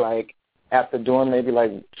still like after doing maybe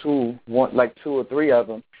like two or three of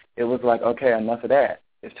them, it was like, okay, enough of that.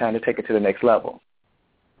 It's time to take it to the next level.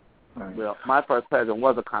 Right. Well, my first pageant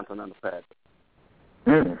was a continental pageant.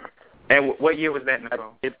 Mm. And what year was that,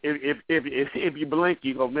 Necole? If you blink,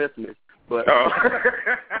 you gonna miss me. But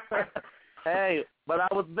hey, but I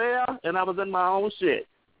was there and I was in my own shit.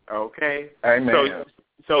 Okay. Amen.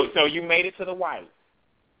 So you made it to the white.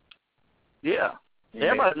 Yeah.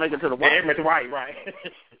 Everybody make it to the white. Everybody to white, right?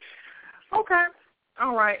 Okay.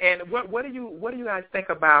 All right. And what do you guys think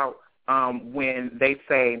about when they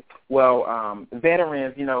say, well,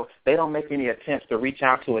 veterans, you know, they don't make any attempts to reach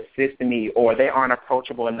out to assist me, or they aren't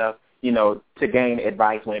approachable enough, you know, to gain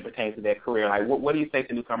advice when it pertains to their career? Like, what do you say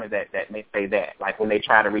to newcomers that may say that? Like, when they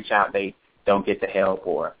try to reach out, they don't get the help,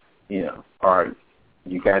 or, you know, or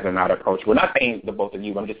you guys are not approachable. Not saying the both of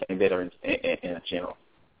you, I'm just saying veterans in a general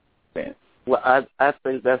sense. Well, I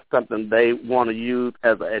think that's something they want to use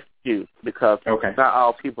as an excuse, because not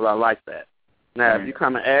all people are like that. Now, if you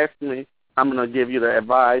come and ask me, I'm going to give you the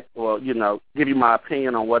advice, or, you know, give you my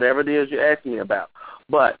opinion on whatever it is you ask me about.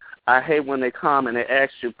 But I hate when they come and they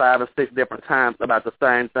ask you 5 or 6 different times about the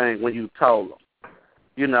same thing when you told them.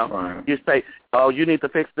 You know, you say, oh, you need to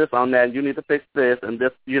fix this on that, you need to fix this, and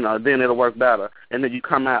this, you know, then it'll work better. And then you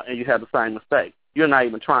come out and you have the same mistake. You're not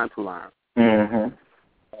even trying to learn.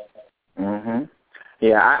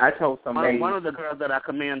 Yeah, I told somebody. One of the girls that I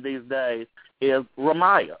commend these days is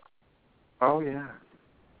Ramaya. Oh, yeah.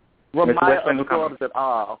 Ramaya absorbs it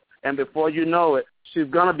all. And before you know it, she's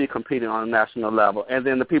going to be competing on a national level. And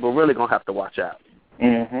then the people really going to have to watch out.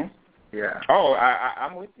 Yeah. Oh,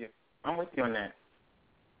 I'm with you. I'm with you on that.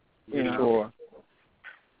 You know. Sure.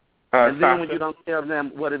 And then when you don't tell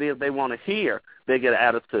them what it is they want to hear, they get an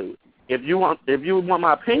attitude. If you want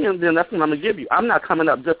my opinion, then that's what I'm going to give you. I'm not coming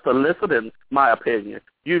up just soliciting my opinion.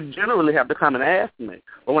 You generally have to come and ask me.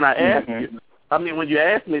 But when I ask you, when you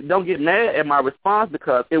ask me, don't get mad at my response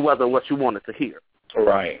because it wasn't what you wanted to hear.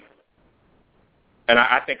 Right. And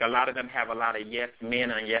I think a lot of them have a lot of yes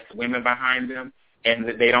men and yes women behind them, and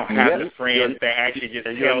they don't have the friends that actually just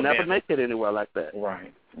tell them. You'll never make it anywhere like that.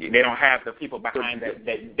 Right. They don't have the people behind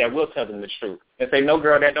that will tell them the truth and say, no,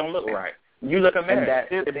 girl, that don't look right. You look a mess.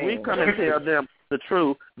 If we come and tell them the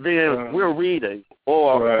truth, then we're reading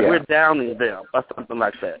or we're downing them or something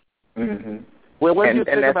like that. Mm-hmm. Well, what do you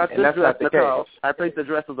think about this dress, Necole? I think the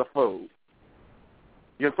dress is a fool.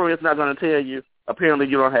 Your friend's not going to tell you. Apparently,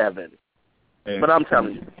 you don't have any. But I'm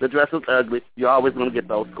telling you, the dress is ugly. You're always going to get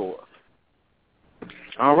those scores.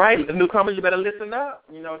 All right, the newcomers, you better listen up.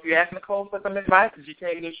 If you ask Necole for some advice, and she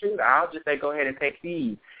tell you the truth, I'll just say go ahead and take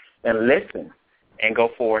heed and listen and go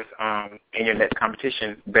forth in your next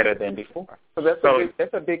competition better than before. So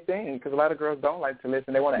that's a big thing because a lot of girls don't like to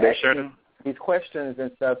listen. They want to ask you these questions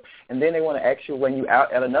and stuff, and then they want to ask you when you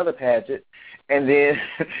out at another pageant, and then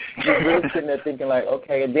you're really sitting there thinking like,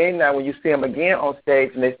 okay, and then now when you see them again on stage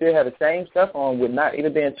and they still have the same stuff on with not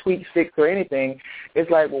even being tweaked, fixed, or anything, it's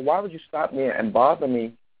like, well, why would you stop me and bother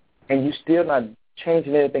me, and you still not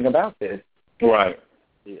changing anything about this? Right.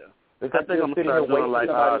 Yeah. I think I'm going to start doing like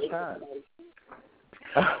time.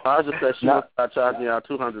 I just said she will start charging y'all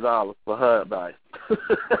 $200 for her advice.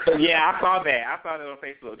 Yeah, I saw that. I saw that on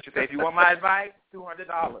Facebook. She said, if you want my advice,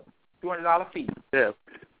 $200 fee. Yeah.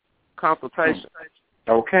 Consultation.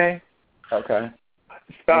 Okay. Okay.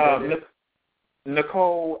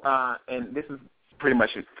 Necole, and this is pretty much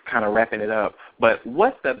kind of wrapping it up, but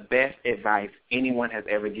what's the best advice anyone has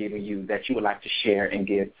ever given you that you would like to share and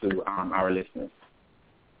give to our listeners?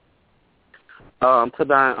 To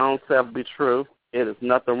thine own self be true. It is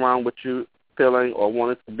nothing wrong with you feeling or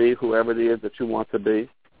wanting to be whoever it is that you want to be.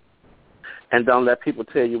 And don't let people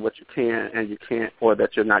tell you what you can and you can't or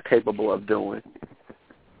that you're not capable of doing.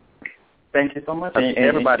 Thank you so much. And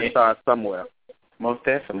everybody starts somewhere. Most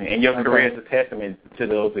definitely. And your career is a testament to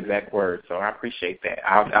those exact words, so I appreciate that.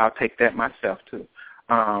 I'll take that myself, too.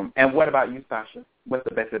 And what about you, Stasha? What's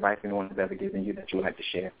the best advice anyone has ever given you that you would like to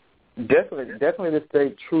share? Definitely to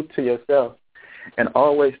stay true to yourself and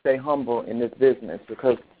always stay humble in this business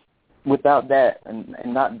because without that and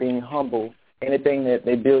not being humble, anything that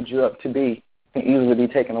they build you up to be can easily be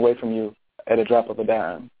taken away from you at a drop of a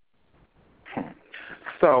dime.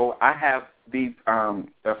 So I have these a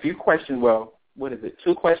few questions. Well, what is it?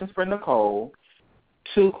 2 questions for Necole,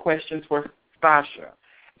 2 questions for Stasha.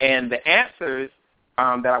 And the answers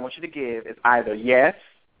that I want you to give is either yes,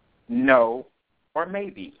 no, or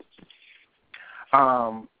maybe.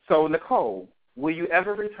 So Necole, will you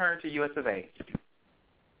ever return to U.S. of A?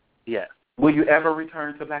 Yes. Will you ever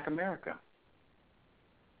return to Black America?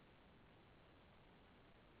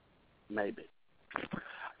 Maybe.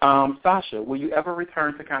 Stasha, will you ever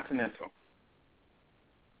return to Continental?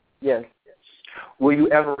 Yes. Will you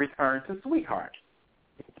ever return to Sweetheart?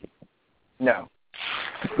 No.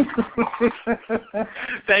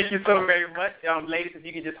 Thank you so very much. Ladies, if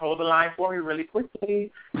you could just hold the line for me really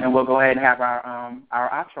quickly, and we'll go ahead and have our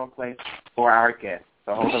outro play for our guests.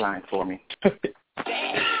 So hold the line for me.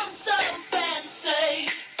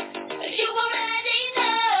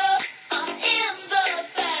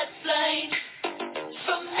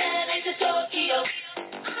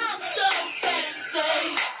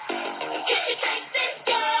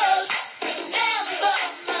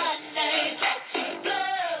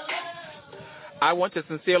 I want to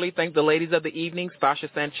sincerely thank the ladies of the evening, Stasha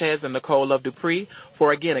Sanchez and Necole of Dupree,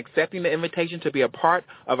 for again accepting the invitation to be a part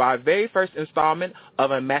of our very first installment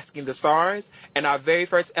of Unmasking the Stars and our very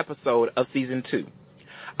first episode of Season 2.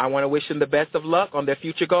 I want to wish them the best of luck on their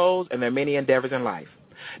future goals and their many endeavors in life.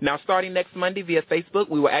 Now, starting next Monday via Facebook,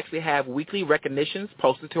 we will actually have weekly recognitions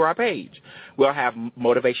posted to our page. We'll have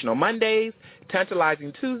Motivational Mondays,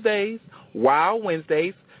 Tantalizing Tuesdays, Wild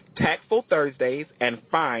Wednesdays, Tactful Thursdays, and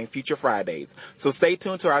Fine Future Fridays. So stay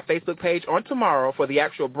tuned to our Facebook page on tomorrow for the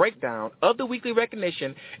actual breakdown of the weekly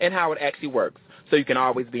recognition and how it actually works, so you can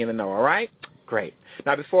always be in the know, all right? Great.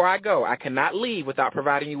 Now, before I go, I cannot leave without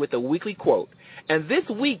providing you with a weekly quote. And this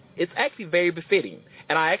week, it's actually very befitting,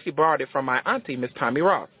 and I actually borrowed it from my auntie, Miss Tommy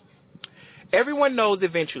Ross. Everyone knows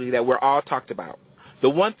eventually that we're all talked about. The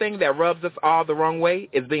one thing that rubs us all the wrong way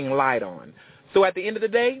is being lied on. So at the end of the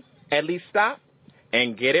day, at least stop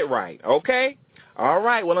and get it right, okay? All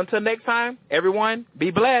right, well, until next time, everyone, be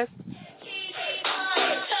blessed.